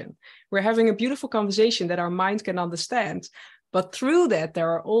conversation, we're having a beautiful conversation that our mind can understand. But through that, there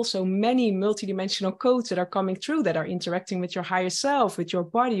are also many multidimensional codes that are coming through that are interacting with your higher self, with your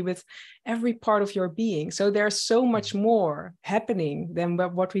body, with every part of your being. So there's so much more happening than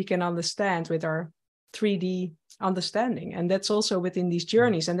what we can understand with our 3D understanding. And that's also within these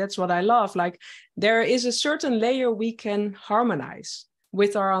journeys. And that's what I love. Like, there is a certain layer we can harmonize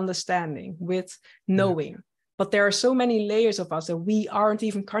with our understanding, with knowing. But there are so many layers of us that we aren't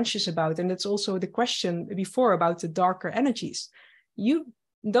even conscious about. And it's also the question before about the darker energies. You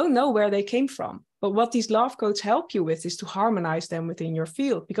don't know where they came from. But what these love codes help you with is to harmonize them within your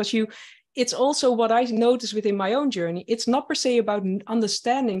field. Because it's also what I noticed within my own journey. It's not per se about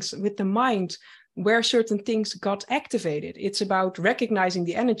understandings with the mind where certain things got activated. It's about recognizing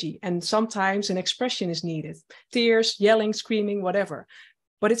the energy. And sometimes an expression is needed. Tears, yelling, screaming, whatever.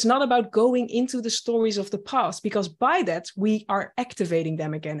 But it's not about going into the stories of the past, because by that we are activating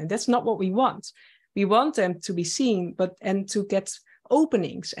them again. And that's not what we want. We want them to be seen, and to get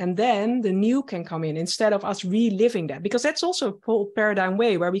openings. And then the new can come in instead of us reliving that, because that's also a whole paradigm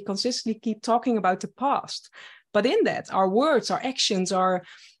way where we consistently keep talking about the past. But in that, our words, our actions, our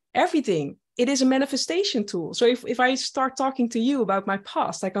everything, it is a manifestation tool. So if I start talking to you about my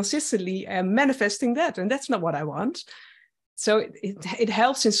past, I consistently am manifesting that. And that's not what I want. So it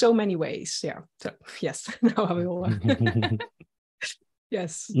helps in so many ways. Yeah. So yes. Now I will.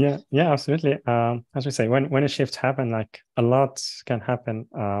 Yes. Yeah. Absolutely. As we say, when a shift happens, like a lot can happen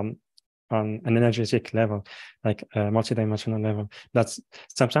on an energetic level, like a multidimensional level. That's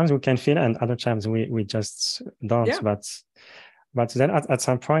sometimes we can feel, and other times we just don't. Yeah. But then at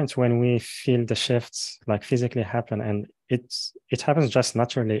some point when we feel the shifts like physically happen, and it happens just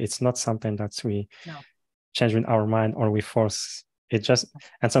naturally. It's not something that we change in our mind or we force it. Just,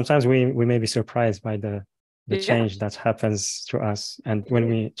 and sometimes we may be surprised by the change that happens to us, and when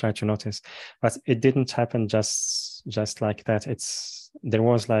we try to notice, but it didn't happen just like that. There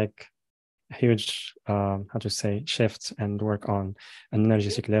was like a huge shift and work on an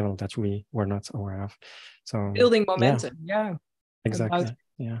energetic level that we were not aware of. So building momentum. Exactly.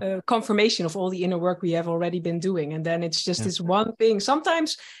 Confirmation of all the inner work we have already been doing, and then it's just this one thing.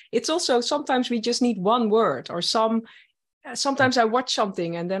 Sometimes we just need one word, or sometimes I watch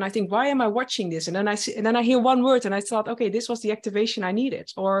something and then I think, why am I watching this? And then I hear one word and I thought, okay, this was the activation I needed,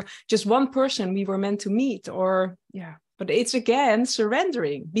 or just one person we were meant to meet, or but it's again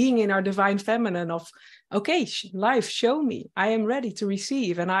surrendering, being in our divine feminine of, okay, life, show me, I am ready to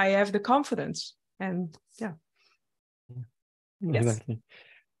receive, and I have the confidence. And Exactly.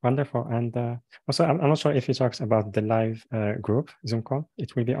 Wonderful. And also, I'm not sure if you talked about the live group Zoom call.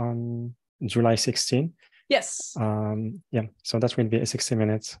 It will be on July 16. Yes. So that will be a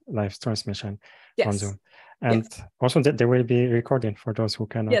 60-minute live transmission on Zoom. And also there will be recording for those who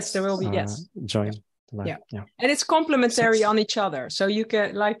cannot there will be, join live. And it's complementary on each other. So you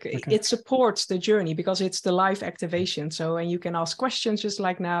can it supports the journey because it's the live activation. So, and you can ask questions just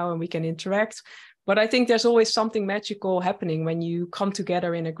like now and we can interact. But I think there's always something magical happening when you come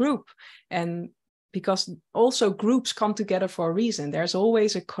together in a group. And because also groups come together for a reason. There's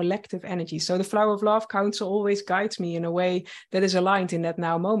always a collective energy. So the Flower of Love Council always guides me in a way that is aligned in that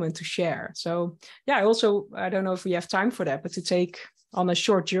now moment to share. So I don't know if we have time for that, but to take on a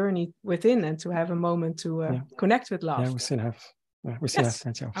short journey within and to have a moment to connect with love. Yeah, we still have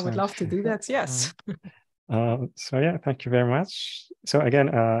plenty of time. I would love to do that. Yes. Thank you very much. So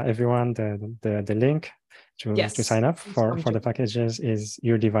again, everyone, the link to sign up for the packages is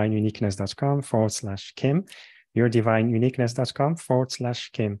yourdivineuniqueness.com/Kim,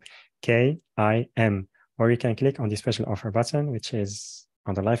 yourdivineuniqueness.com/Kim, KIM, or you can click on the special offer button, which is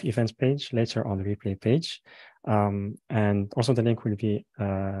on the live events page, later on the replay page. And also the link will be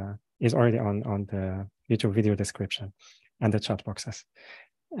is already on the YouTube video description and the chat boxes.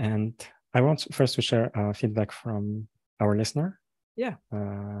 And I want first to share feedback from our listener.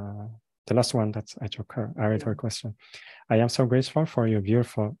 The last one that I took I read her question. I am so grateful for your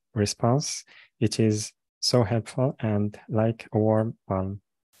beautiful response. It is so helpful and like a warm palm.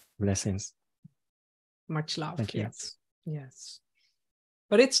 Blessings. Much love. Thank you. Yes.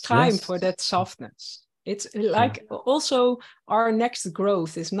 But it's time for that softness. It's like also our next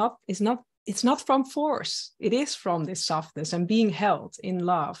growth is not from force. It is from this softness and being held in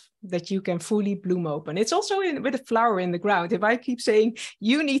love that you can fully bloom open. It's also with a flower in the ground. If I keep saying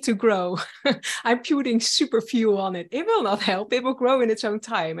you need to grow, I'm putting super fuel on it. It will not help. It will grow in its own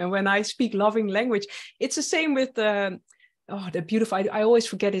time. And when I speak loving language, it's the same with the beautiful, I always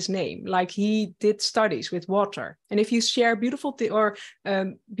forget his name. Like he did studies with water. And if you share beautiful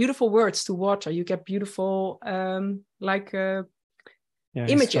beautiful words to water, you get beautiful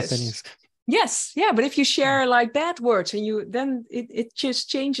images. Yes, yeah, but if you share like bad words and then it just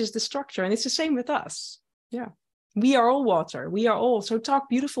changes the structure, and it's the same with us. Yeah, we are all water. We are all, so talk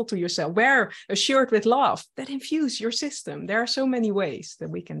beautiful to yourself. Wear a shirt with love that infuse your system. There are so many ways that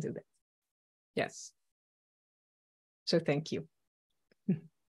we can do that. Yes. So thank you.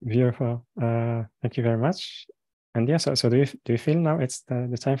 Beautiful. Thank you very much. And yes, so do you feel now it's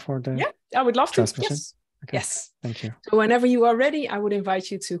the time for the I would love to. transmission? Yes. Okay. Yes. Thank you. So whenever you are ready, I would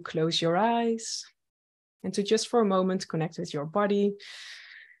invite you to close your eyes and to just for a moment connect with your body,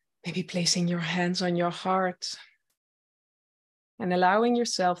 maybe placing your hands on your heart and allowing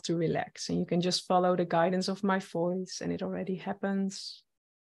yourself to relax. And you can just follow the guidance of my voice, and it already happens.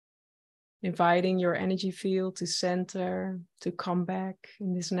 Inviting your energy field to center, to come back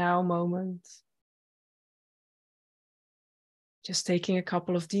in this now moment. Just taking a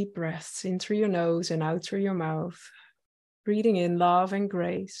couple of deep breaths in through your nose and out through your mouth. Breathing in love and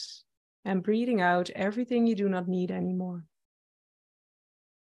grace, and breathing out everything you do not need anymore.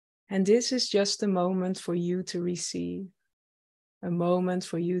 And this is just a moment for you to receive, a moment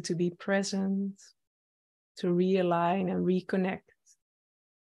for you to be present, to realign and reconnect.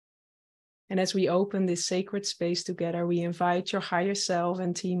 And as we open this sacred space together, we invite your higher self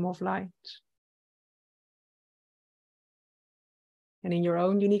and team of light. And in your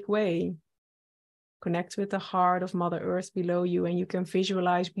own unique way, connect with the heart of Mother Earth below you, and you can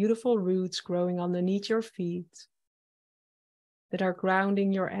visualize beautiful roots growing underneath your feet that are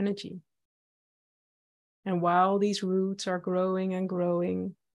grounding your energy. And while these roots are growing and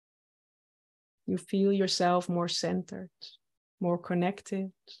growing, you feel yourself more centered, more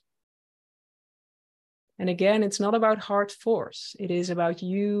connected. And again, it's not about hard force. It is about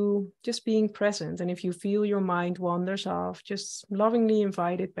you just being present. And if you feel your mind wanders off, just lovingly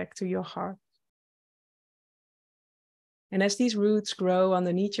invite it back to your heart. And as these roots grow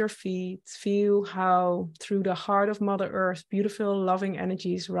underneath your feet, feel how through the heart of Mother Earth, beautiful, loving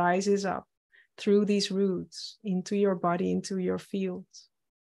energies rises up through these roots into your body, into your field,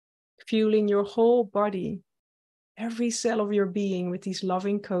 fueling your whole body, every cell of your being with these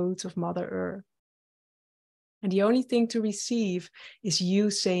loving codes of Mother Earth. And the only thing to receive is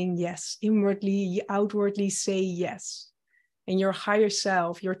you saying yes, inwardly, outwardly say yes. And your higher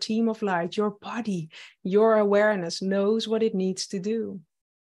self, your team of light, your body, your awareness knows what it needs to do.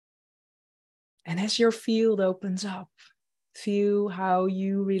 And as your field opens up, feel how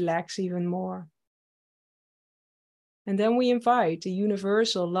you relax even more. And then we invite the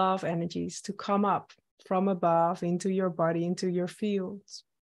universal love energies to come up from above into your body, into your fields,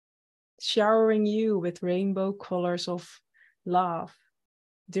 showering you with rainbow colors of love,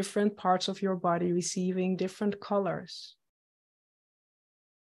 different parts of your body receiving different colors.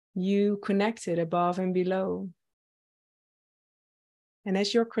 You connected above and below. And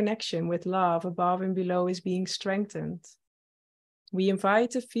as your connection with love above and below is being strengthened, we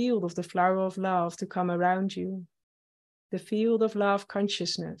invite the field of the flower of love to come around you, the field of love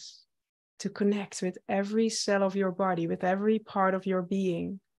consciousness, to connect with every cell of your body, with every part of your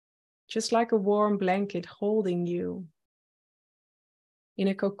being, just like a warm blanket holding you in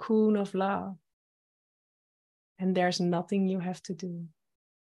a cocoon of love. And there's nothing you have to do.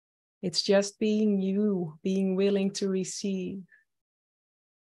 It's just being you, being willing to receive.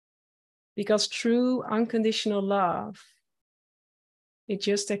 Because true unconditional love, it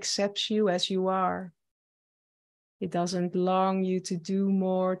just accepts you as you are. It doesn't long you to do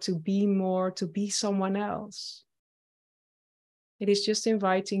more, to be someone else. It is just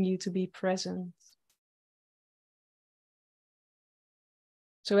inviting you to be present.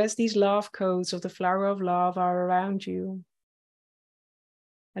 So as these love codes of the flower of love are around you,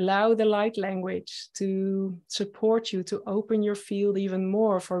 allow the light language to support you to open your field even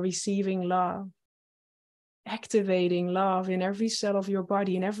more for receiving love, activating love in every cell of your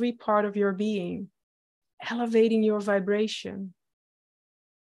body, in every part of your being, elevating your vibration.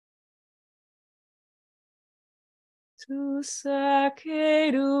 Tu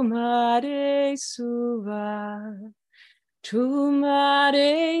sakeru mare suva, tu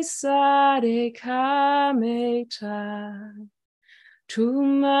mare sare kameta, tu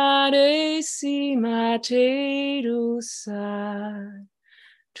mare si mate rusa,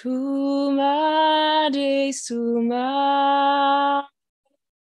 tu mare suma,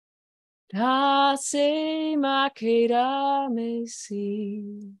 da se makera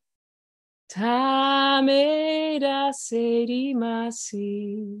mesi. Tame da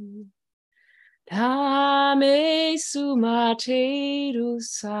serimasi, tame sumate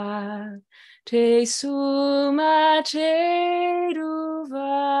rusa, te sumate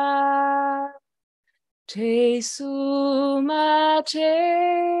ruva, te sumate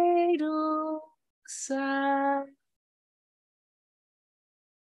ruva. Sa.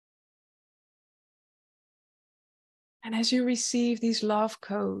 And as you receive these love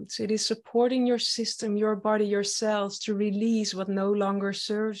codes, it is supporting your system, your body, your cells to release what no longer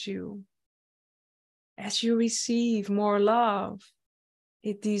serves you. As you receive more love,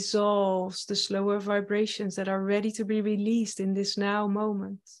 it dissolves the slower vibrations that are ready to be released in this now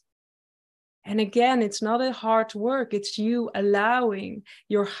moment. And again, it's not a hard work. It's you allowing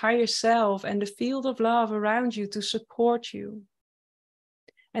your higher self and the field of love around you to support you.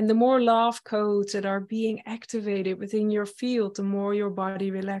 And the more love codes that are being activated within your field, the more your body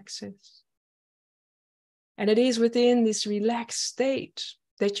relaxes. And it is within this relaxed state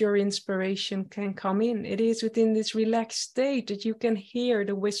that your inspiration can come in. It is within this relaxed state that you can hear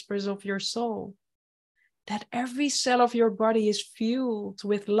the whispers of your soul. That every cell of your body is fueled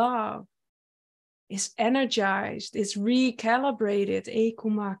with love, is energized, is recalibrated.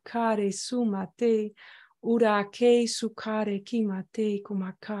 Ekumakare sumate. Ura ke sukare kimate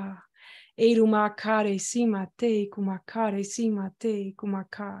kumaka. Erumakare simate kumakare simate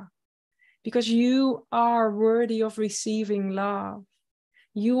kumaka. Because you are worthy of receiving love.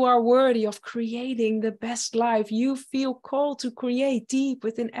 You are worthy of creating the best life. You feel called to create deep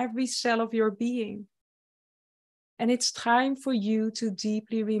within every cell of your being. And it's time for you to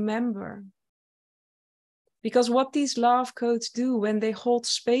deeply remember. Because what these love codes do when they hold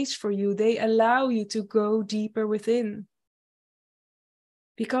space for you, they allow you to go deeper within.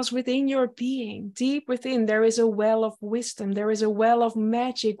 Because within your being, deep within, there is a well of wisdom. There is a well of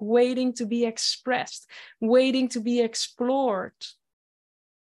magic waiting to be expressed, waiting to be explored.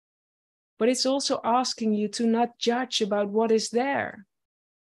 But it's also asking you to not judge about what is there,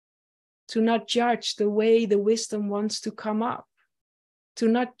 to not judge the way the wisdom wants to come up, to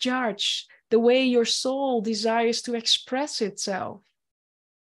not judge the way your soul desires to express itself,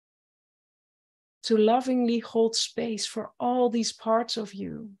 to lovingly hold space for all these parts of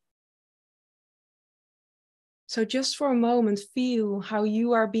you. So just for a moment, feel how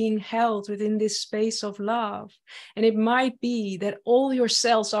you are being held within this space of love. And it might be that all your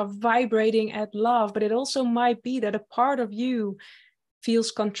cells are vibrating at love, but it also might be that a part of you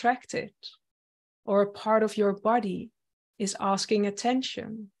feels contracted, or a part of your body is asking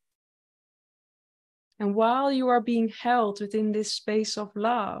attention. And while you are being held within this space of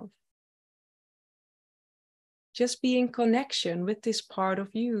love, just be in connection with this part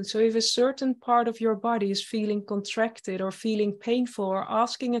of you. So if a certain part of your body is feeling contracted or feeling painful or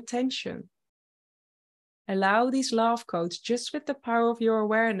asking attention, allow these love codes, just with the power of your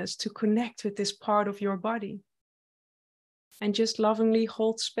awareness, to connect with this part of your body. And just lovingly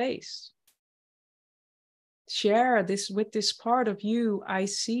hold space. Share this with this part of you. I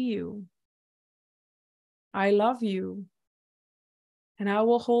see you. I love you, and I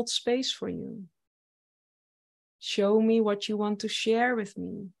will hold space for you. Show me what you want to share with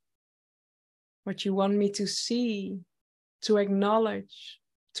me, what you want me to see, to acknowledge,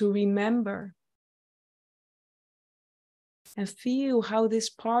 to remember. And feel how this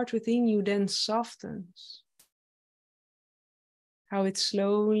part within you then softens, how it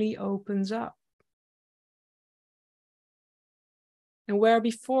slowly opens up. And where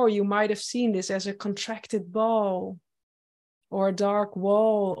before you might have seen this as a contracted ball or a dark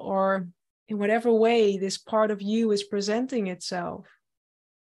wall, or in whatever way this part of you is presenting itself,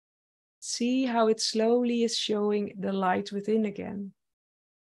 see how it slowly is showing the light within again.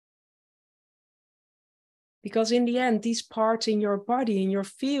 Because in the end, these parts in your body, in your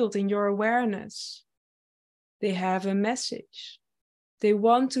field, in your awareness, they have a message. They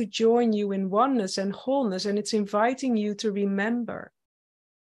want to join you in oneness and wholeness, and it's inviting you to remember.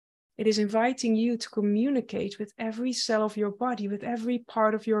 It is inviting you to communicate with every cell of your body, with every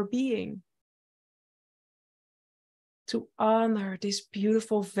part of your being. To honor this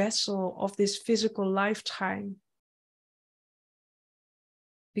beautiful vessel of this physical lifetime.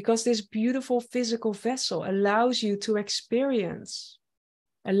 Because this beautiful physical vessel allows you to experience,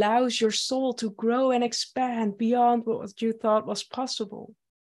 allows your soul to grow and expand beyond what you thought was possible.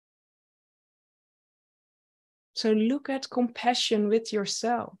 So look at compassion with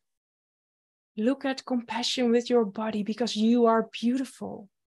yourself. Look at compassion with your body, because you are beautiful.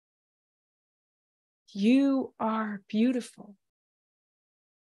 You are beautiful.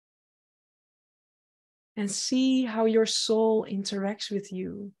 And see how your soul interacts with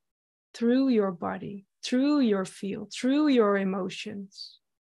you through your body, through your field, through your emotions.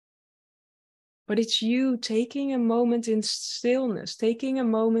 But it's you taking a moment in stillness, taking a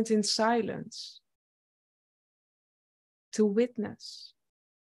moment in silence to witness.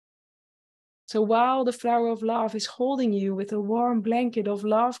 So while the flower of love is holding you with a warm blanket of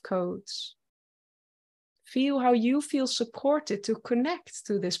love codes, Feel how you feel supported to connect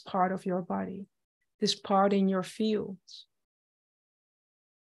to this part of your body, this part in your field.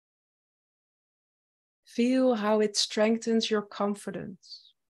 Feel how it strengthens your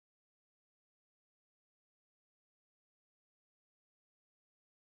confidence.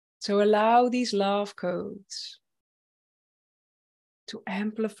 So allow these love codes to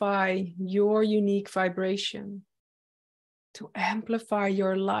amplify your unique vibration, to amplify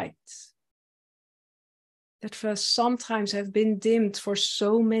your light that first sometimes have been dimmed for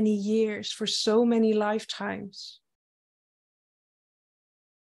so many years, for so many lifetimes.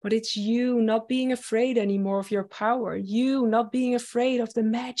 But it's you not being afraid anymore of your power, you not being afraid of the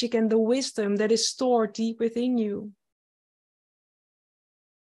magic and the wisdom that is stored deep within you.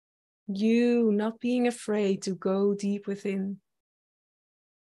 You not being afraid to go deep within,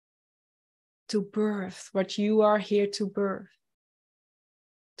 to birth what you are here to birth,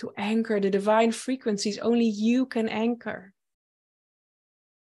 to anchor the divine frequencies only you can anchor.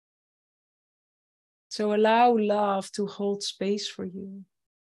 So allow love to hold space for you,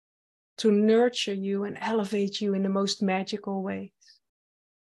 to nurture you and elevate you in the most magical ways.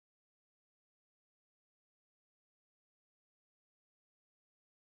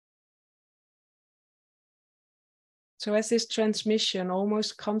 So as this transmission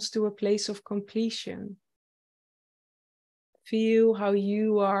almost comes to a place of completion, feel how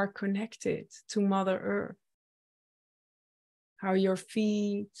you are connected to Mother Earth, how your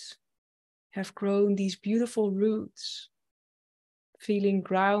feet have grown these beautiful roots, feeling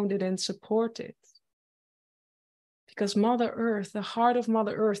grounded and supported. Because Mother Earth, the heart of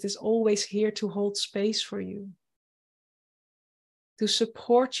Mother Earth, is always here to hold space for you, to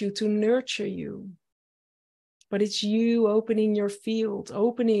support you, to nurture you. But it's you opening your field,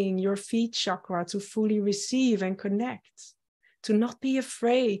 opening your feet chakra to fully receive and connect, to not be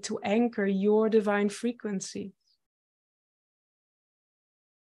afraid to anchor your divine frequency.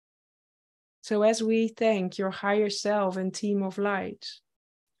 So as we thank your higher self and team of light,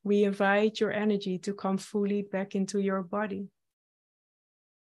 we invite your energy to come fully back into your body,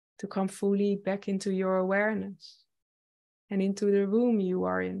 to come fully back into your awareness and into the room you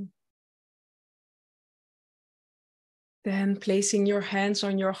are in. Then placing your hands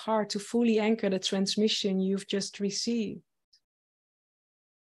on your heart to fully anchor the transmission you've just received.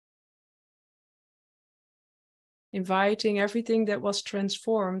 Inviting everything that was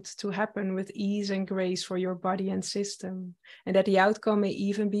transformed to happen with ease and grace for your body and system, and that the outcome may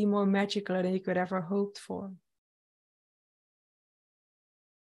even be more magical than you could ever hoped for.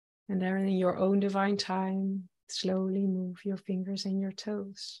 And then in your own divine time, slowly move your fingers and your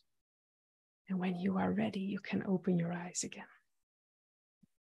toes. And when you are ready, you can open your eyes again.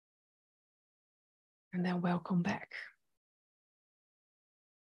 And then welcome back.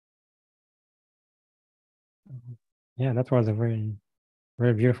 Yeah, that was a very,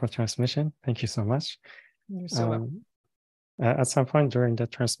 very beautiful transmission. Thank you so much. You're so welcome. At some point during the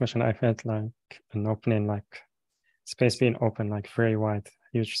transmission, I felt like an opening, like space being open, like very wide,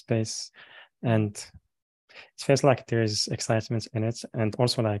 huge space. And it feels like there is excitement in it and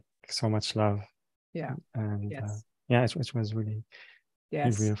also like so much love. Yeah. And yes. Yeah, it was really,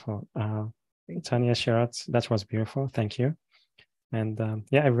 yes. really beautiful. Tanya Sharat, that was beautiful. Thank you. And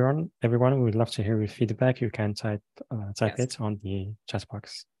yeah, everyone we would love to hear your feedback. You can type yes. it on the chat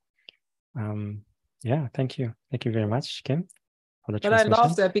box. Yeah, thank you very much, Kim. But I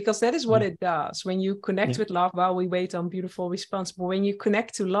love that because that is what it does. When you connect with love, while we wait on beautiful response, but when you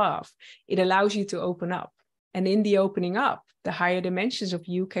connect to love, it allows you to open up. And in the opening up, the higher dimensions of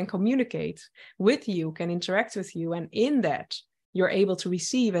you can communicate with you, can interact with you. And in that, you're able to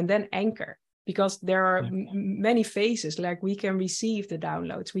receive and then anchor. Because there are many phases, like we can receive the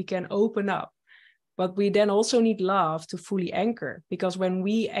downloads, we can open up. But we then also need love to fully anchor. Because when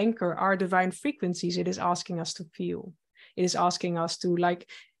we anchor our divine frequencies, it is asking us to feel. It is asking us to, like,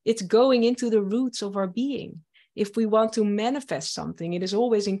 it's going into the roots of our being. If we want to manifest something, it is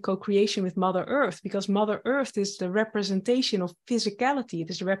always in co-creation with Mother Earth, because Mother Earth is the representation of physicality. It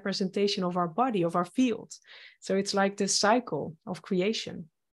is the representation of our body, of our field. So it's like the cycle of creation.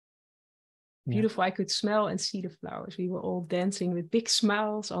 Beautiful. I could smell and see the flowers. We were all dancing with big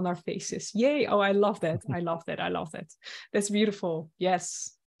smiles on our faces. Yay. Oh, I love that. I love that. I love that. That's beautiful.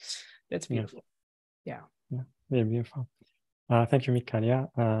 Yes. That's beautiful. Yeah. Very beautiful. Thank you, Mikalia.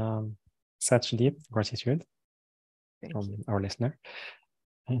 Such deep gratitude from our listener.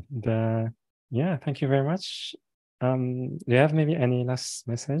 And yeah, thank you very much. Do you have maybe any last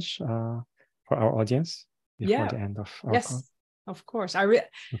message for our audience before the end of our call? Of course.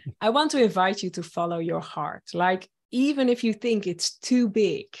 I want to invite you to follow your heart. Like, even if you think it's too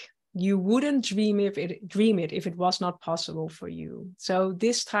big, you wouldn't dream it if it was not possible for you. So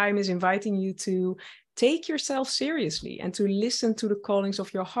this time is inviting you to take yourself seriously and to listen to the callings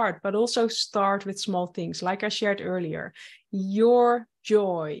of your heart, but also start with small things. Like I shared earlier, your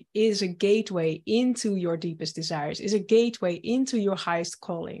joy is a gateway into your deepest desires, is a gateway into your highest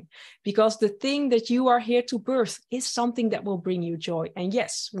calling, because the thing that you are here to birth is something that will bring you joy. And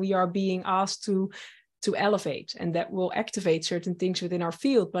yes, we are being asked to elevate, and that will activate certain things within our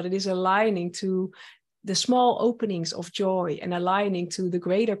field, but it is aligning to the small openings of joy and aligning to the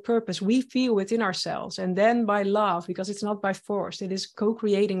greater purpose we feel within ourselves. And then by love, because it's not by force, it is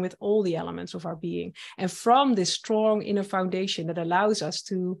co-creating with all the elements of our being. And from this strong inner foundation that allows us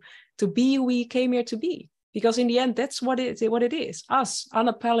to be who we came here to be. Because in the end, that's what it is. Us,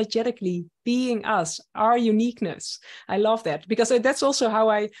 unapologetically being us, our uniqueness. I love that, because that's also how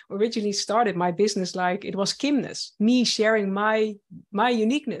I originally started my business. Like, it was Kimness, me sharing my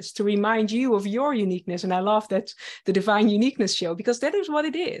uniqueness to remind you of your uniqueness. And I love that, the Divine Uniqueness Show, because that is what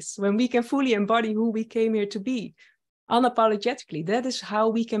it is. When we can fully embody who we came here to be, unapologetically, that is how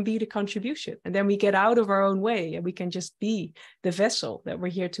we can be the contribution. And then we get out of our own way and we can just be the vessel that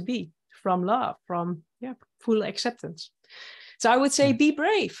we're here to be, from love, from full acceptance. So I would say, be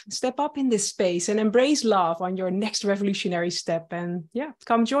brave, step up in this space and embrace love on your next revolutionary step. And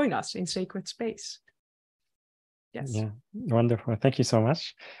come join us in Sacred Space. Yes. Yeah, wonderful. Thank you so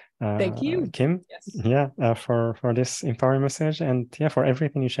much. Thank you, Kim. Yes. Yeah, for this empowering message, and for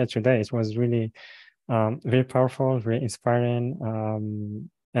everything you shared today. It was really very powerful, very inspiring,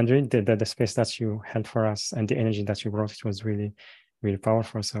 and really the space that you held for us and the energy that you brought, it was really, really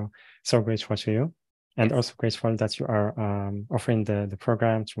powerful. So grateful to you, and also grateful that you are offering the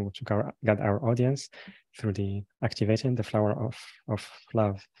program to guide our audience through the activating the flower of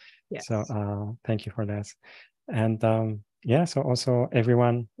love. Yes. So thank you for that. And so also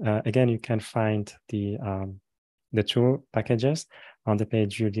everyone, again, you can find the two packages on the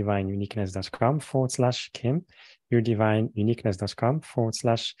page yourdivineuniqueness.com/Kim,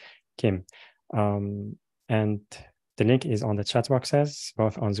 yourdivineuniqueness.com/Kim. And the link is on the chat boxes,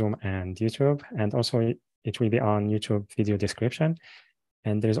 both on Zoom and YouTube. And also it will be on YouTube video description.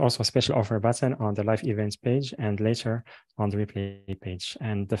 And there's also a special offer button on the live events page and later on the replay page.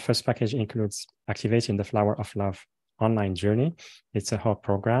 And the first package includes activating the flower of love online journey. It's a whole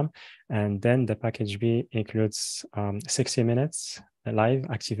program. And then the package B includes 60 minutes live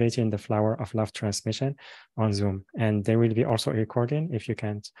activating the flower of love transmission on Zoom. And there will be also a recording if you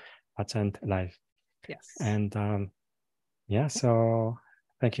can't attend live. Yes. And so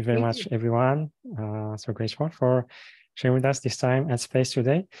thank you very much, everyone. So grateful for sharing with us this time and space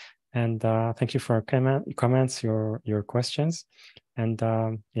today. And thank you for comments, your questions. And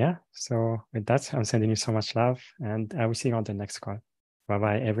so with that, I'm sending you so much love, and I will see you on the next call.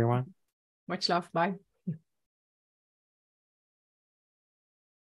 Bye-bye, everyone. Much love. Bye.